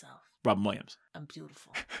F myself. Robin Williams. I'm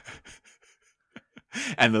beautiful.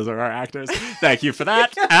 And those are our actors. Thank you for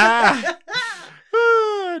that.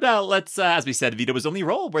 Now, let's, as we said, Vita was the only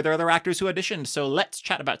role where there are other actors who auditioned. So let's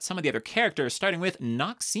chat about some of the other characters, starting with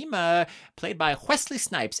Noxeema, played by Wesley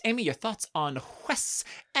Snipes. Amy, your thoughts on Wes?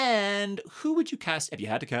 And who would you cast if you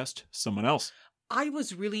had to cast someone else? I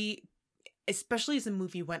was really, especially as the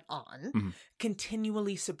movie went on,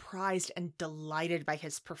 continually surprised and delighted by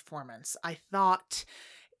his performance. I thought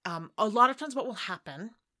a lot of times what will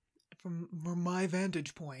happen, from my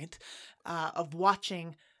vantage point, of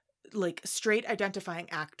watching like straight identifying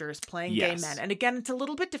actors playing gay men. And again, it's a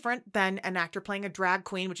little bit different than an actor playing a drag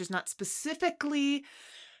queen, which is not specifically,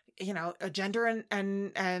 you know, a gender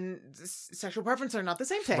and sexual preference are not the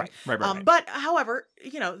same thing. Right. But however,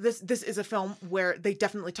 you know, this is a film where they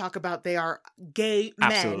definitely talk about they are gay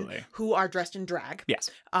men who are dressed in drag. Yes.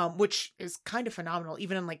 Which is kind of phenomenal.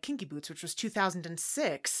 Even in like Kinky Boots, which was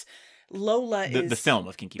 2006. Lola is the film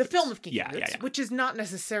of Kinky Boots. The film of Kinky Boots, which is not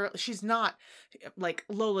necessarily, she's not like,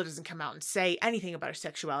 Lola doesn't come out and say anything about her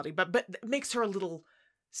sexuality, but it makes her a little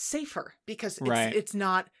safer because it's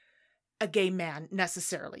not a gay man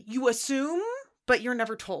necessarily. You assume, but you're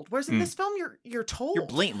never told. Whereas in this film, you're told. You're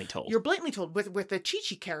blatantly told. You're blatantly told with the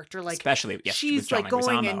Chi-Chi character, like especially she's with like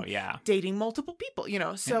going Leguizamo, and dating multiple people, you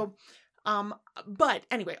know. So. But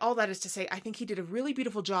anyway, all that is to say, I think he did a really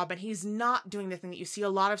beautiful job, and he's not doing the thing that you see a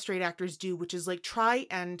lot of straight actors do, which is like try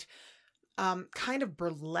and kind of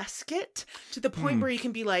burlesque it to the point where you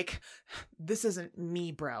can be like, this isn't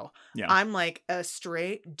me, bro. Yeah. I'm like a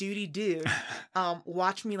straight duty dude.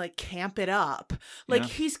 Watch me like camp it up. Like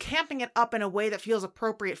he's camping it up in a way that feels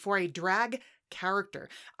appropriate for a drag character.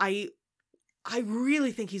 I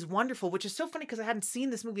really think he's wonderful, which is so funny because I hadn't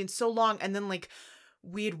seen this movie in so long, and then like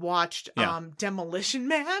we had watched Demolition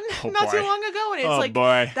Man not too long ago, and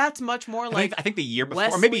it's that's much more like I think the year before,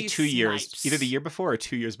 or maybe 2 years, either the year before or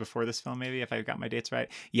 2 years before this film, maybe, if I got my dates right.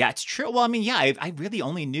 Yeah, it's true. Well, I mean, I really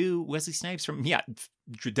only knew Wesley Snipes from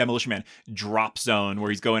Demolition Man, Drop Zone, where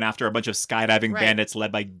he's going after a bunch of skydiving bandits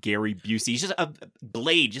led by Gary Busey. He's just a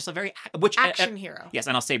Blade, just a very action hero. Yes,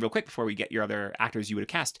 and I'll say real quick before we get your other actors you would have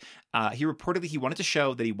cast, he reportedly wanted to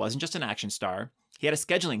show that he wasn't just an action star. He had a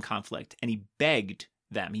scheduling conflict, and he begged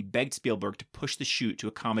Spielberg to push the shoot to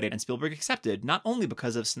accommodate, and Spielberg accepted, not only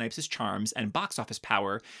because of Snipes' charms and box office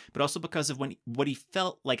power, but also because of what he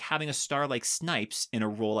felt like having a star like Snipes in a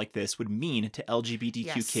role like this would mean to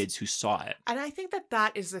LGBTQ kids who saw it. And I think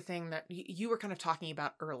that is the thing that you were kind of talking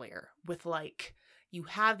about earlier with, like, you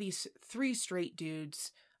have these three straight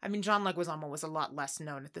dudes. I mean, John Leguizamo was a lot less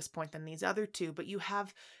known at this point than these other two, but you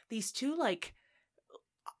have these two, like,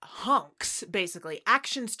 hunks, basically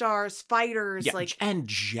action stars, fighters, like, and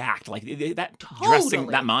jacked, like that dressing,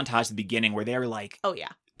 that montage at the beginning where they're like,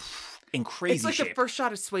 in crazy it's like shape. The first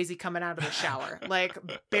shot of Swayze coming out of the shower, like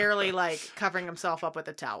barely like covering himself up with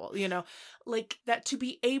a towel, you know, like that, to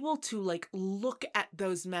be able to like look at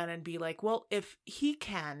those men and be like, well, if he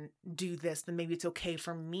can do this, then maybe it's okay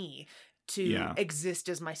for me to exist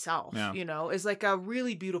as myself, you know, is like a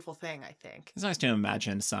really beautiful thing, I think. It's nice to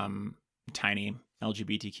imagine some tiny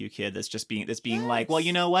LGBTQ kid that's being like, well,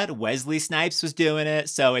 you know what? Wesley Snipes was doing it,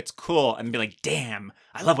 so it's cool. And be like, damn,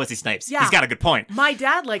 I love Wesley Snipes. Yeah. He's got a good point. My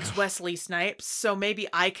dad likes Wesley Snipes, so maybe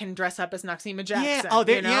I can dress up as Noxeema Jackson.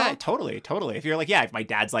 Yeah, totally. If you're like, if my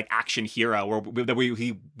dad's like action hero, or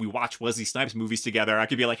we watch Wesley Snipes movies together, I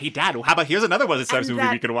could be like, hey, Dad, how about here's another Wesley Snipes movie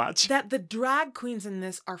we could watch. That the drag queens in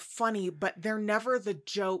this are funny, but they're never the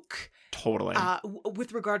joke. Totally.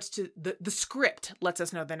 With regards to the script, lets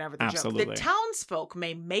us know they're never the joke. The townsfolk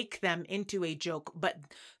may make them into a joke, but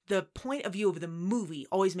the point of view of the movie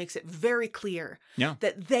always makes it very clear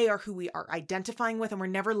that they are who we are identifying with, and we're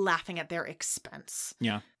never laughing at their expense.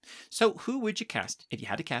 Yeah. So who would you cast if you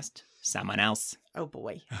had to cast someone else? Oh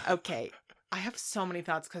boy. Okay. I have so many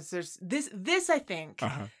thoughts because there's this I think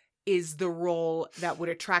is the role that would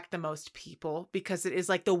attract the most people, because it is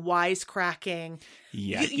like the wisecracking.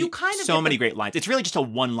 Yeah. You kind of so many great lines. It's really just a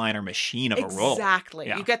one-liner machine of a role. Exactly.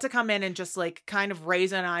 Yeah. You get to come in and just like kind of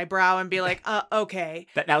raise an eyebrow and be like, okay.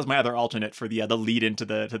 That was my other alternate for the lead into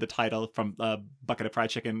the title from Bucket of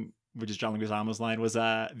Fried Chicken, which is John Leguizamo's line, was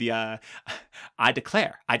I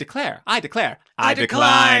declare, I declare, I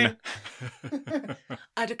decline.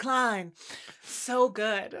 I decline. So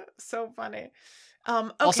good. So funny. Okay.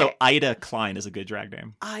 Also, Ida Klein is a good drag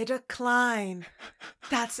name. Ida Klein.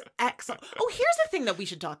 That's excellent. Oh, here's the thing that we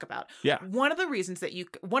should talk about. Yeah. One of the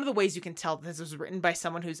ways you can tell that this was written by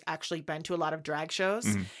someone who's actually been to a lot of drag shows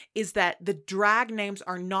is that the drag names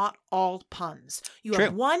are not all puns. You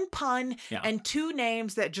have one pun and two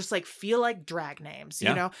names that just like feel like drag names,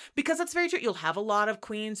 you know? Because that's very true. You'll have a lot of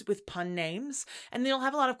queens with pun names, and then you'll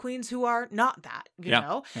have a lot of queens who are not that, you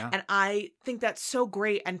know? Yeah. And I think that's so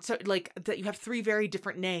great. And so like that you have three very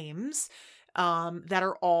different names that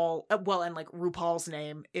are all well, and like RuPaul's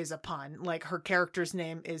name is a pun. Like her character's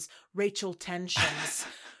name is Rachel Tensions.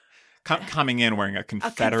 Coming in wearing a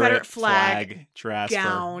Confederate flag dress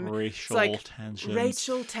gown. For Rachel Tensions.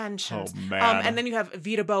 Rachel Tensions. Oh, man. And then you have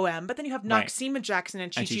Vita Bohem, but then you have Noxema Jackson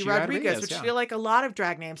and Chichi Rodriguez, which feel like a lot of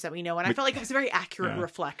drag names that we know. And I felt like it was a very accurate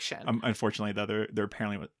reflection. Unfortunately, though, there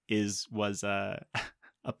apparently was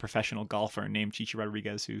a professional golfer named Chichi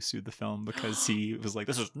Rodriguez who sued the film because he was like,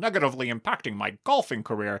 this is negatively impacting my golfing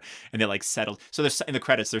career. And they like settled. So there's in the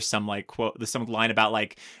credits, there's some like quote, there's some line about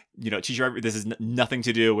like, you know, Chichi Rodriguez, this is nothing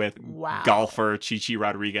to do with golfer Chichi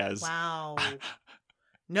Rodriguez. Wow.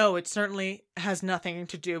 No, it certainly has nothing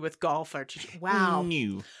to do with golfer. Wow.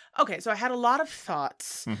 New. Okay, so I had a lot of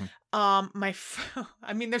thoughts. I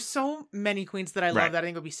mean, there's so many queens that I love that I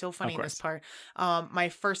think would be so funny in this part. My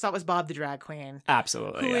first thought was Bob the Drag Queen.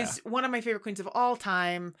 Absolutely, who is one of my favorite queens of all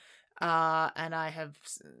time. And I have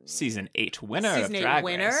season 8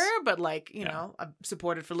 winner, but like, you know, I've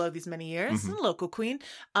supported for these many years. Local queen.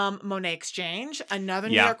 Monet Exchange, another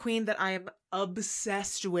New York queen that I am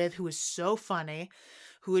obsessed with, who is so funny,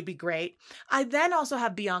 who would be great. I then also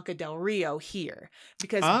have Bianca Del Rio here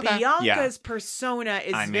because Bianca's persona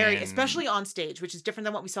is especially on stage, which is different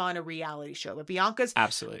than what we saw in a reality show. But Bianca's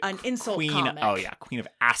absolutely an insult queen. Comic. Oh yeah, queen of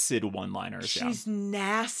acid one-liners. She's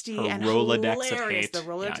nasty her and Rolodex hilarious. of hate. The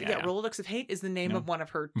Rolodex of Hate is the name of one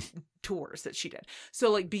of her tours that she did.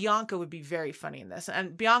 So like Bianca would be very funny in this.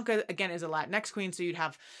 And Bianca again is a Latinx queen, so you'd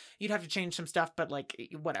have to change some stuff, but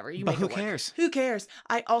like whatever. But who cares? Who cares?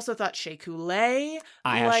 I also thought Shea Coulee.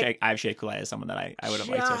 I have Shea Coulee as someone that I would have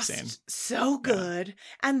liked to have seen. So good. Yeah.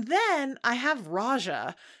 And then I have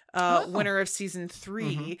Raja, winner of season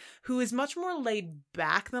 3, who is much more laid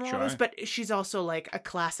back than all of us, but she's also like a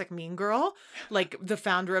classic mean girl, like the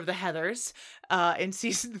founder of the Heathers in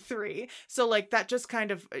season 3. So like that just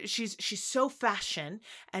kind of, she's so fashion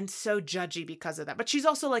and so judgy because of that, but she's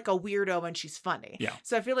also like a weirdo and she's funny. Yeah.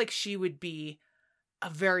 So I feel like she would be a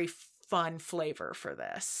very fun flavor for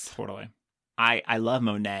this. Totally. I love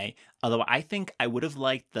Monet, although I think I would have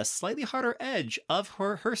liked the slightly harder edge of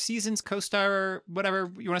her season's co-star,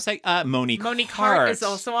 whatever you want to say, Monique Hart is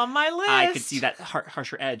also on my list. I could see that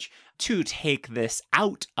harsher edge to take this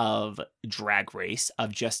out of Drag Race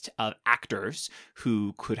of actors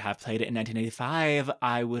who could have played it in 1985.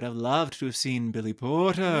 I would have loved to have seen Billy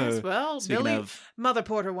Porter. Yes, well, Mother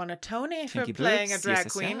Porter won a Tony for playing a drag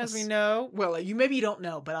queen, as we know. Well, you don't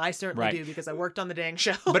know, but I certainly do because I worked on the dang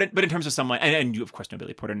show. But in terms of someone, and you of course know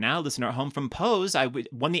Billy Porter now, listener at home from Pose,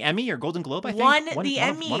 won the Emmy or Golden Globe, I think. Won the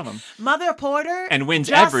Emmy. One of them. Mother Porter and wins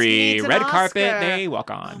every red carpet they walk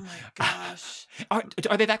on. Oh my gosh. Are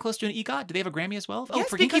they that close to an EGOT? Do they have a Grammy as well? Yes,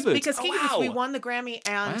 for because Kinky Boots. Kinky Boots, we won the Grammy,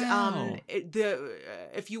 and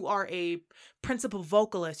if you are a principal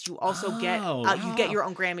vocalist, you also get your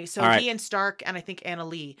own Grammy. So he and Stark and I think Anna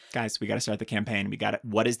Lee. Guys, we got to start the campaign.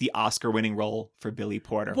 What is the Oscar-winning role for Billy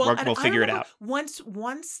Porter? Well, we'll figure it out. Once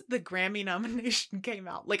the Grammy nomination came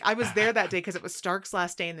out, like I was there that day because it was Stark's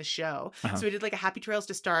last day in the show. So we did like a happy trails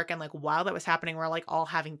to Stark, and like while that was happening, we're like all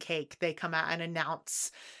having cake. They come out and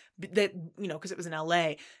announce that, you know, because it was in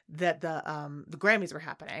LA, that the Grammys were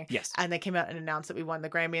happening. Yes. And they came out and announced that we won the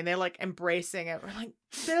Grammy, and they're like embracing it. We're like,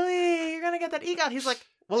 Billy, you're gonna get that EGOT. He's like,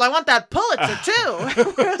 well, I want that Pulitzer too.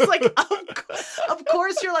 I was like, of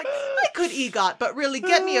course you're like, I could EGOT, but really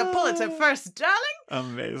get me a Pulitzer first, darling.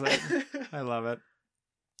 Amazing. I love it.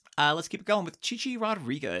 Let's keep it going with Chichi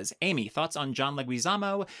Rodriguez. Amy, thoughts on John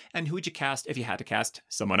Leguizamo, and who would you cast if you had to cast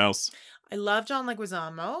someone else? I love John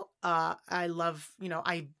Leguizamo.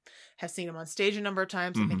 I have seen him on stage a number of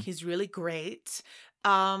times. I think he's really great.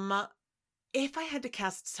 If I had to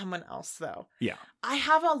cast someone else, though, I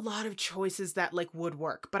have a lot of choices that like would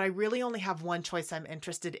work, but I really only have one choice I'm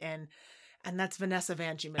interested in, and that's Vanessa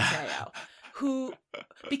Vanjie Mateo.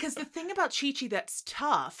 Because the thing about Chi-Chi that's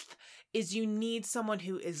tough is you need someone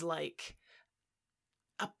who is like,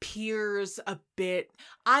 appears a bit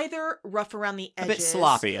either rough around the edges, a bit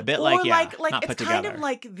sloppy, a bit or like not put it's together. kind of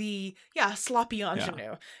like the sloppy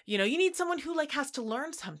ingenue. You know, you need someone who like has to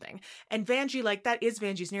learn something. And Vanjie, like that is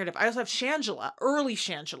Vanjie's narrative. I also have Shangela, early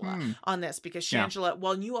Shangela on this because Shangela.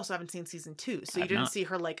 Well, you also haven't seen season 2, so you didn't see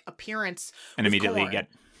her like appearance and immediately Korn.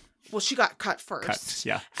 Well, she got cut first.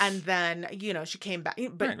 And then, she came back.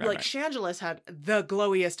 But Shangela's had the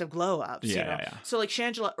glowiest of glow ups. Yeah. So like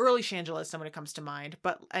early Shangela is someone who comes to mind.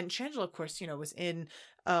 And Shangela, of course, was in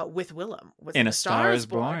with Willem. In A Star Is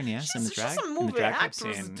Born, yes. She's in the just a movie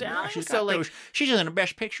actress. She's just a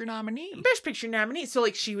Best Picture nominee. Best Picture nominee. So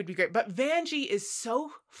like she would be great. But Vanjie is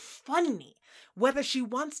so funny, whether she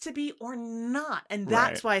wants to be or not. And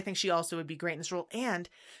that's why I think she also would be great in this role. And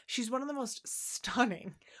she's one of the most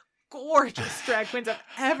stunning, gorgeous drag queens I've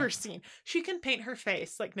ever seen. She can paint her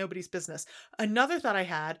face like nobody's business. Another thought I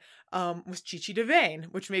had was Chichi DeVayne,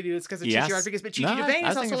 which maybe was because of Chichi Rodriguez, but Chichi DeVayne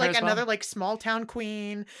is also like another like small town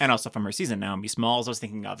queen. And also from her season, Naomi Smalls, I was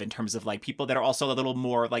thinking of in terms of like people that are also a little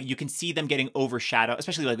more like you can see them getting overshadowed,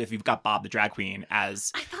 especially like if you've got Bob the drag queen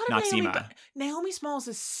as Noxzema. Naomi Smalls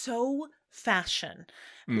is so fashion,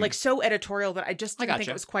 like so editorial that I just didn't think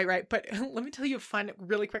it was quite right. But let me tell you a fun,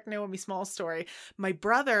 really quick Naomi Smalls story. My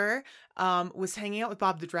brother was hanging out with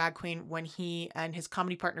Bob the drag queen when he and his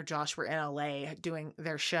comedy partner Josh were in LA doing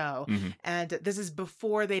their show. And this is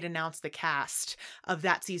before they'd announced the cast of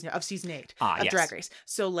that season, of season 8 of Drag Race.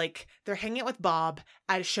 So like they're hanging out with Bob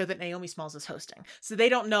at a show that Naomi Smalls is hosting. So they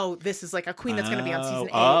don't know this is like a queen that's going to be on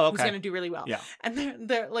season 8 who's going to do really well. Yeah. And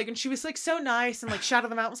they're like, and she was like so nice and like shouted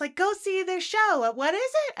them out. Was like, go see their show. What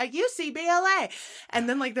is it? At UCBLA. And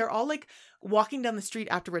then like they're all like walking down the street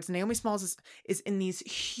afterwards. Naomi Smalls is in these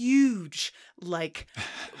huge like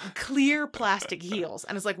clear plastic heels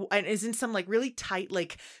and is in some like really tight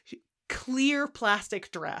like clear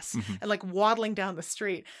plastic dress and like waddling down the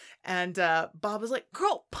street. And Bob was like,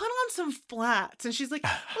 girl, put on some flats. And she's like,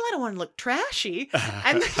 well, I don't want to look trashy.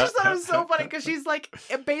 And I just thought it was so funny because she's like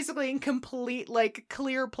basically in complete like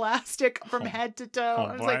clear plastic from head to toe.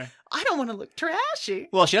 I was like, I don't want to look trashy.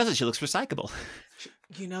 Well, she doesn't. She looks recyclable.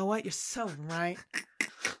 You know what? You're so right.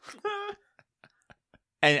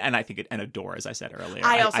 And I think and Adore, as I said earlier,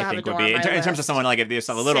 I think Adore would be in terms of someone like if there's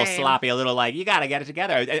a little sloppy, a little like you gotta get it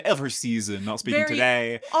together of her season. Not speaking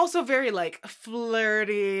today. Also very like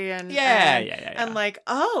flirty and and like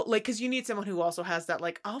like because you need someone who also has that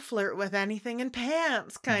like I'll flirt with anything in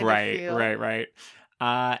pants kind of feel. Right.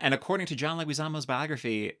 And according to John Leguizamo's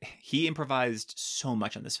biography, he improvised so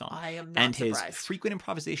much on this film. I am not surprised. His frequent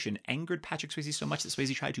improvisation angered Patrick Swayze so much that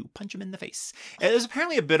Swayze tried to punch him in the face. It was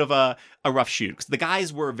apparently a bit of a rough shoot because the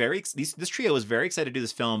guys were this trio was very excited to do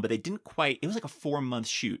this film, but they didn't quite. It was like a 4-month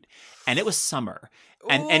shoot, and it was summer.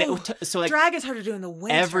 So like drag is hard to do in the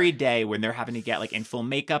winter. Every day when they're having to get like in full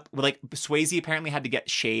makeup, like Swayze apparently had to get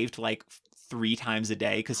shaved like 3 times a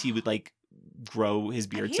day because he would like grow his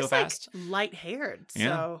beard so fast. Like light-haired,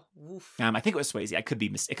 so oof. I think it was Swayze. I could be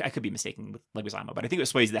mistaken with Leguizamo, but I think it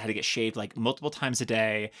was Swayze that had to get shaved like multiple times a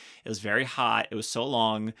day. It was very hot. It was so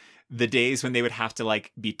long. The days when they would have to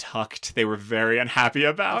like be tucked, they were very unhappy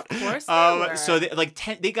about. Of course, they were. So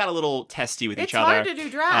they got a little testy with each other. It's hard to do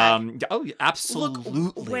drag. Absolutely.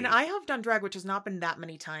 Look, when I have done drag, which has not been that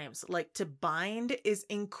many times, like to bind is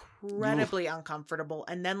incredibly uncomfortable,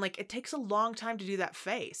 and then like it takes a long time to do that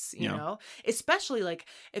face. You know, especially like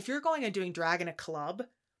if you're going and doing drag in a club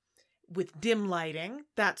with dim lighting,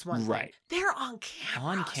 that's one thing. They're on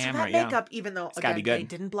camera. So that makeup, even though again they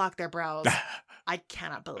didn't block their brows, I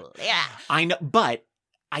cannot believe it. I know, but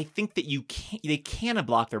I think that they can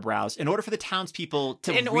block their brows in order for the townspeople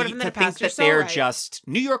to think that they're just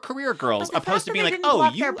New York career girls, opposed to being like,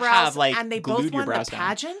 oh, you have like and they both won the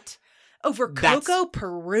pageant over Coco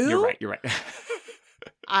Peru. You're right.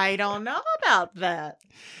 I don't know about that.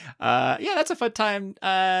 That's a fun time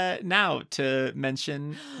now to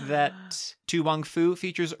mention that Tu Wong Fu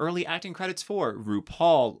features early acting credits for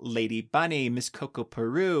RuPaul, Lady Bunny, Miss Coco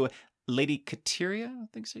Peru, Lady Kateria, I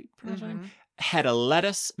think so you pronounce her name, Hedda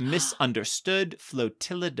Lettuce, Misunderstood,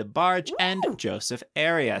 Flotilla DeBarge, and Joseph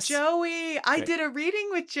Arias. Joey! I did a reading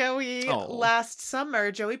with Joey last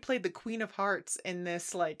summer. Joey played the Queen of Hearts in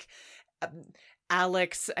this like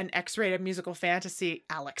Alex, an X-rated musical fantasy.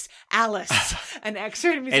 Alice, an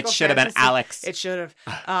X-rated musical fantasy. It should have been Alex. It should have.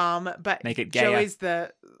 But make it gay. Joey's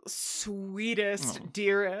the sweetest,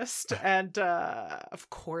 dearest, and of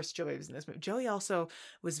course Joey was in this movie. Joey also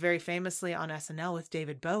was very famously on SNL with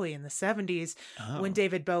David Bowie in the 70s when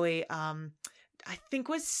David Bowie I think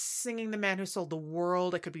was singing The Man Who Sold the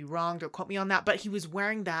World. I could be wrong. Don't quote me on that. But he was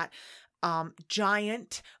wearing that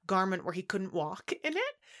giant garment where he couldn't walk in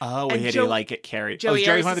it. Oh, he had to like get carried. Joey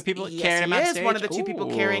Jerry's one of the people that carried him on stage? He is one of the two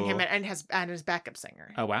people carrying him and his backup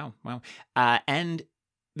singer. Oh, wow. And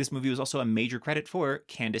this movie was also a major credit for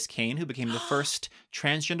Candace Cain, who became the first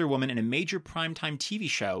transgender woman in a major primetime TV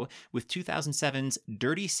show with 2007's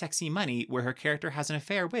Dirty Sexy Money, where her character has an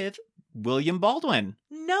affair with William Baldwin.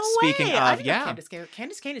 No Speaking way. of, yeah.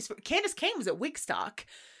 Candace Cain was at Wigstock.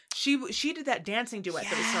 She did that dancing duet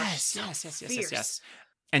that was so fierce. Yes.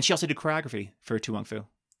 And she also did choreography for Tu Wong Fu.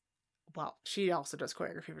 Well, she also does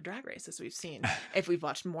choreography for Drag Race, as we've seen, if we've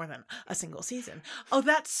watched more than a single season. Oh,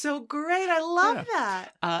 that's so great. I love that.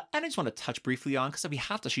 And I just want to touch briefly on, because we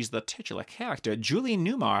have to, she's the titular character, Julie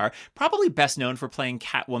Newmar, probably best known for playing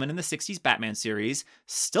Catwoman in the 60s Batman series,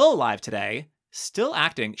 still alive today, still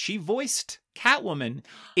acting. She voiced Catwoman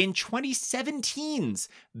in 2017's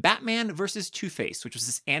Batman vs. Two-Face, which was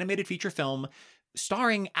this animated feature film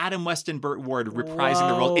starring Adam West and Burt Ward reprising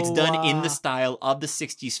the role. It's done in the style of the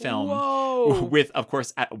 60s film with, of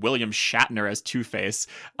course, William Shatner as Two-Face.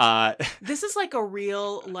 This is like a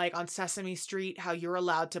real, like on Sesame Street, how you're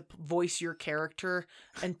allowed to voice your character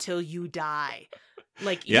until you die.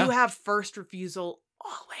 Like, you have first refusal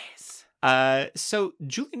always. So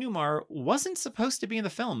Julie Newmar wasn't supposed to be in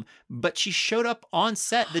the film, but she showed up on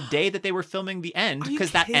set the day that they were filming the end,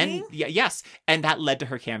 because that end, yes, and that led to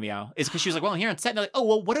her cameo. Is because she was like, well, I'm here on set, and they're like, oh,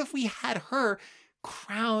 well, what if we had her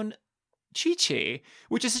crown Chi-Chi,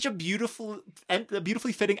 which is such a beautifully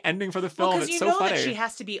fitting ending for the film. Well, it's you so know funny. That she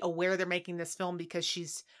has to be aware they're making this film because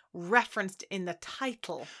she's referenced in the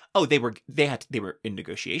title. Oh, they were in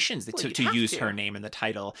negotiations to use her name in the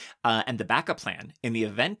title. And the backup plan in the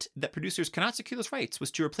event that producers cannot secure those rights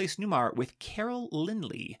was to replace Newmar with Carol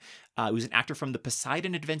Lindley, who's an actor from The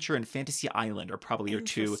Poseidon Adventure and Fantasy Island, are probably your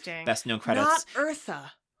two best known credits. Not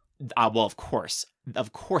Eartha. Well, of course,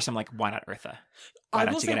 I'm like, why not Eartha? I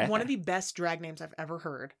will say one of the best drag names I've ever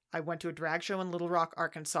heard. I went to a drag show in Little Rock,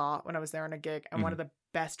 Arkansas when I was there on a gig, and one of the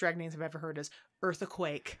best drag names I've ever heard is Eartha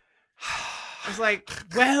Quake. I was like,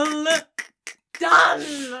 well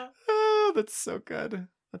done! Oh, that's so good.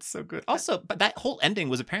 That's so good. Also, but that whole ending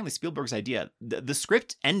was apparently Spielberg's idea. The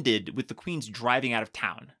script ended with the queens driving out of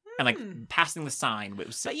town. And like passing the sign.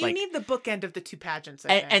 But you need the bookend of the two pageants.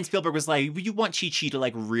 And Spielberg was like, you want Chi-Chi to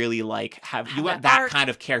like really like you want that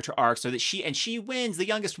kind of character arc so that she wins, the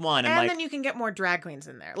youngest one. And like, then you can get more drag queens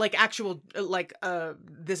in there. Like actual, like,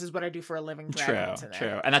 this is what I do for a living drag queens in there.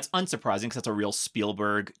 True. And that's unsurprising because that's a real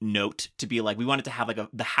Spielberg note to be like, we wanted to have like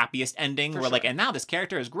the happiest ending where like, and now this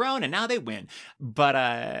character has grown and now they win. But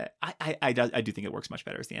I do think it works much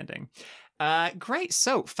better as the ending. Great.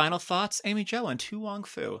 So, final thoughts, Amy Jo, on Tu Wong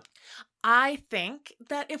Fu. I think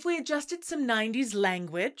that if we adjusted some 90s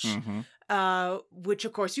language, which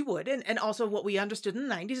of course you would, and also what we understood in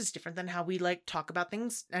the 90s is different than how we like talk about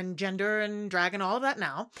things and gender and drag and all of that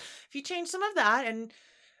now. If you change some of that and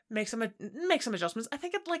make some adjustments, I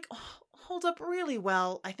think it like holds up really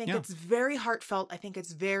well. I think it's very heartfelt. I think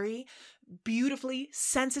it's very beautifully,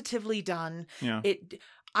 sensitively done. Yeah.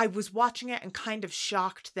 I was watching it and kind of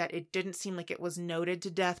shocked that it didn't seem like it was noted to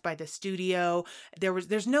death by the studio.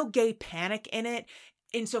 There's no gay panic in it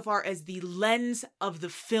insofar as the lens of the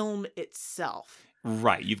film itself.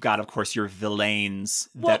 Right. You've got, of course, your villains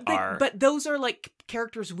But those are like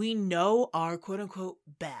characters we know are quote unquote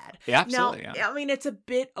bad. Yeah, absolutely. Now, I mean, it's a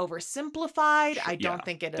bit oversimplified. I don't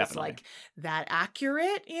think it is like that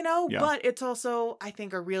accurate, but it's also, I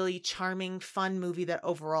think, a really charming, fun movie that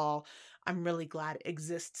overall I'm really glad it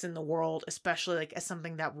exists in the world, especially like as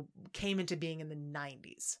something that came into being in the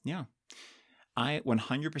 90s. Yeah, I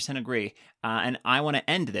 100% agree. And I want to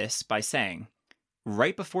end this by saying,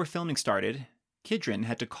 right before filming started, Kidron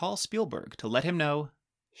had to call Spielberg to let him know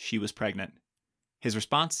she was pregnant. His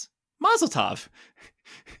response, Mazel tov.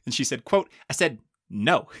 And she said, quote, I said,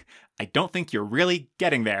 no, I don't think you're really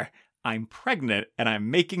getting there. I'm pregnant and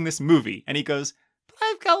I'm making this movie. And he goes,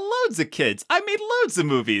 I've got loads of kids. I made loads of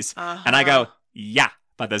movies. And I go, yeah,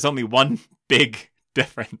 but there's only one big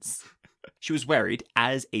difference. She was worried,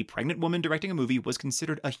 as a pregnant woman directing a movie was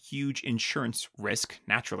considered a huge insurance risk,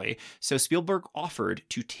 naturally. So Spielberg offered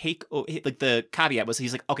to take, like the caveat was,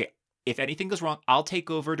 he's like, okay, if anything goes wrong, I'll take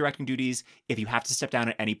over directing duties if you have to step down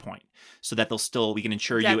at any point, so that we can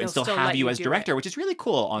insure you and still have you as director, which is really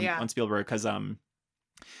cool on Spielberg, because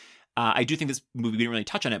I do think this movie, we didn't really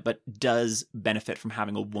touch on it, but does benefit from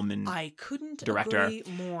having a woman director. Agree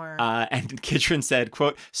more. And Kidron said,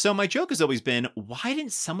 quote, so my joke has always been, why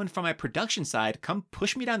didn't someone from my production side come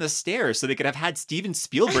push me down the stairs so they could have had Steven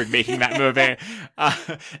Spielberg making that movie?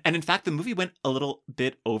 And in fact, the movie went a little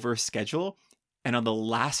bit over schedule. And on the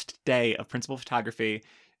last day of principal photography,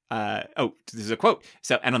 This is a quote.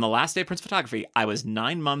 So, and on the last day of Prince Photography, I was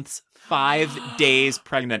 9 months, 5 days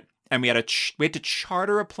pregnant. And we had to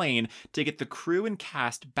charter a plane to get the crew and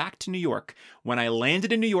cast back to New York. When I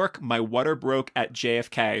landed in New York, my water broke at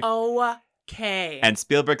JFK. Okay. And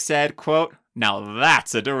Spielberg said, quote, "Now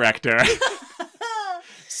that's a director."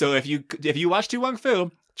 So if you watch To Wong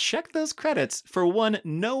Fu, check those credits for one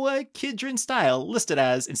Noah Kidron Style listed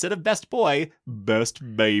as, instead of best boy, best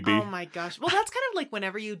baby. Oh my gosh. Well, that's kind of like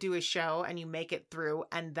whenever you do a show and you make it through,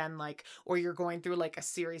 and then like, or you're going through like a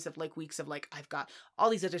series of like weeks of like, I've got all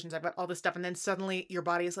these auditions, I've got all this stuff, and then suddenly your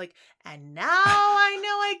body is like, and now I know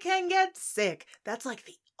I can get sick. That's like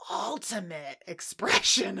the ultimate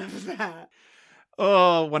expression of that.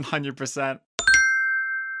 Oh, 100%.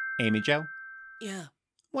 Amy Jo, Yeah.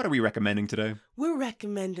 what are we recommending today? We're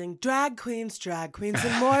recommending drag queens,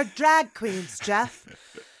 and more drag queens, Jeff.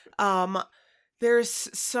 There's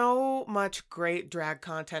so much great drag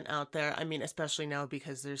content out there. I mean, especially now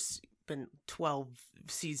because there's been 12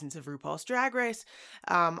 seasons of RuPaul's Drag Race.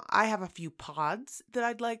 I have a few pods that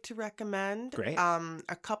I'd like to recommend. Great.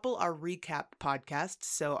 A couple are recap podcasts,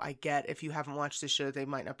 so I get if you haven't watched the show, they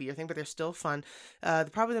might not be your thing, but they're still fun.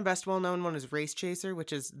 Probably the best well-known one is Race Chaser,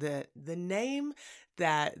 which is the name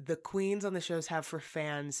that the queens on the shows have for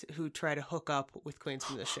fans who try to hook up with queens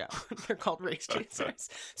from the show. They're called Race Chasers.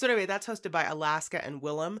 So anyway, that's hosted by Alaska and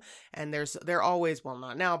Willem, and they're always, well,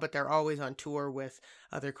 not now, but they're always on tour with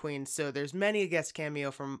other queens. So there's many a guest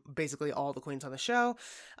cameo from basically all the queens on the show.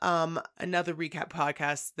 Another recap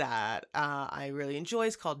podcast that I really enjoy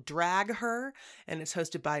is called Drag Her, and it's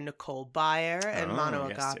hosted by Nicole Byer and Mano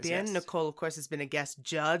Agapian. Yes. Nicole, of course, has been a guest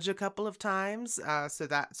judge a couple of times, so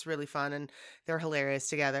that's really fun, and they're hilarious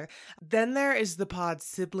together. Then there is the pod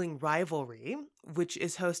Sibling Rivalry, which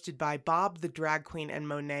is hosted by Bob the Drag Queen and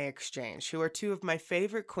Monet Exchange, who are two of my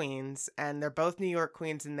favorite queens, and they're both New York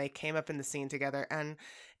queens, and they came up in the scene together, and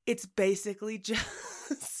it's basically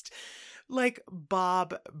just like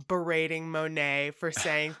Bob berating Monet for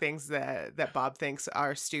saying things that Bob thinks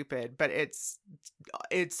are stupid, but it's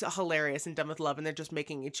hilarious and done with love, and they're just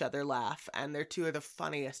making each other laugh, and they're two of the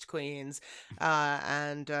funniest queens.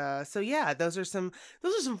 So yeah, those are some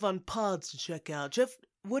fun pods to check out. Jeff,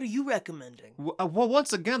 what are you recommending? Well,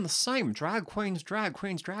 once again, the same. Drag queens,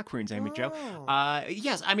 Amy Jo.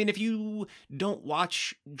 Yes, I mean, if you don't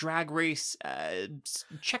watch Drag Race,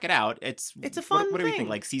 check it out. It's a fun thing. What do we think?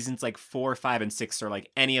 Like seasons like 4, 5, and 6 are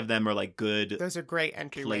like, any of them are like good. Those are great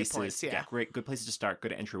entryway points. Yeah, good places to start.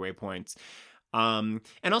 Good entryway points. And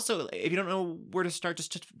also, if you don't know where to start,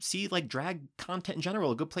 just to see like drag content in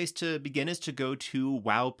general, a good place to begin is to go to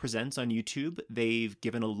WoW Presents on YouTube. They've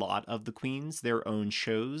given a lot of the queens their own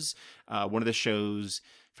shows. One of the shows,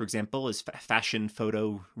 for example, is Fashion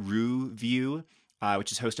Photo Review,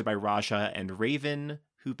 which is hosted by Raja and Raven,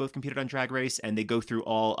 who both competed on Drag Race, and they go through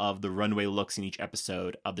all of the runway looks in each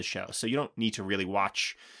episode of the show. So you don't need to really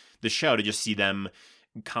watch the show to just see them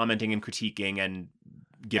commenting and critiquing and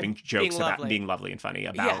giving jokes about being lovely and funny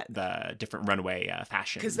about the different runway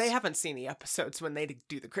fashions. Because they haven't seen the episodes when they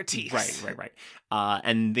do the critiques. Right.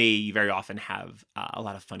 And they very often have a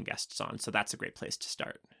lot of fun guests on, so that's a great place to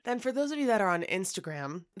start. Then for those of you that are on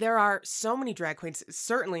Instagram, there are so many drag queens,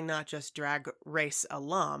 certainly not just Drag Race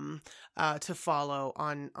alum, to follow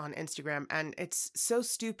on Instagram. And it's so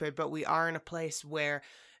stupid, but we are in a place where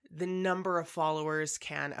the number of followers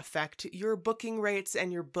can affect your booking rates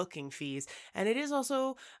and your booking fees. And it is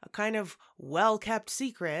also a kind of well-kept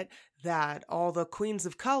secret that all the queens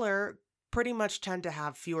of color pretty much tend to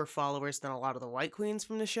have fewer followers than a lot of the white queens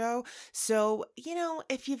from the show. So,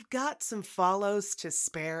 if you've got some follows to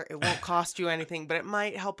spare, it won't cost you anything, but it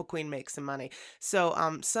might help a queen make some money.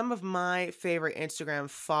 So, some of my favorite Instagram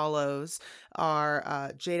follows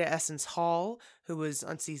are Jada Essence Hall, who was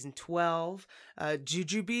on season 12,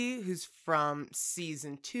 Jujubee, who's from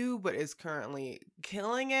season 2, but is currently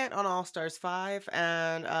killing it on All Stars 5,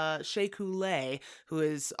 and Shea Coulee, who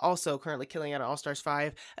is also currently killing it on All Stars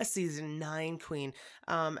 5, a season 9 queen.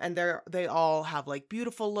 And they all have like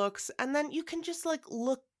beautiful looks, and then you can just like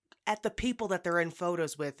look at the people that they're in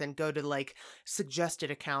photos with and go to like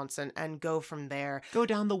suggested accounts and go from there. Go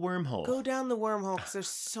down the wormhole because there's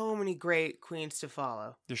so many great queens to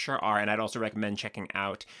follow. There sure are. And I'd also recommend checking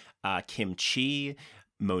out Kim Chi,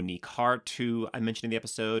 Monique Hart, who I mentioned in the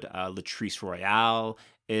episode. Latrice Royale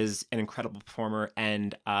is an incredible performer,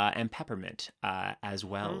 and Peppermint as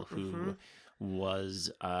well, who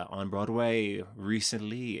was on Broadway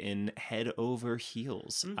recently in Head Over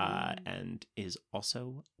Heels, and is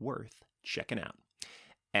also worth checking out.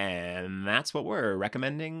 And that's what we're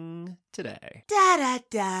recommending today. Da da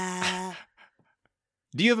da.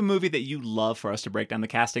 Do you have a movie that you love for us to break down the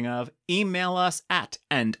casting of? Email us at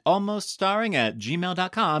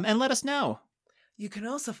andalmoststarring@gmail.com and let us know. You can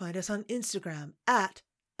also find us on Instagram at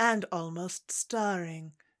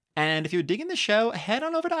andalmoststarring. And if you're digging the show, head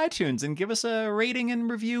on over to iTunes and give us a rating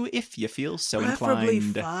and review if you feel so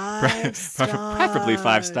inclined. Preferably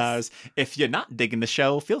 5 stars. If you're not digging the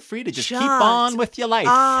show, feel free to just keep on with your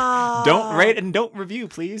life. Don't rate and don't review,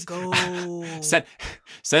 please. Go.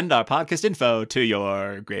 Send our podcast info to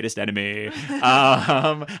your greatest enemy.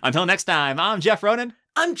 Until next time, I'm Jeff Ronan.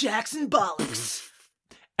 I'm Jackson Bollocks.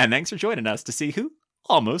 And thanks for joining us to see who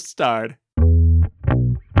almost starred.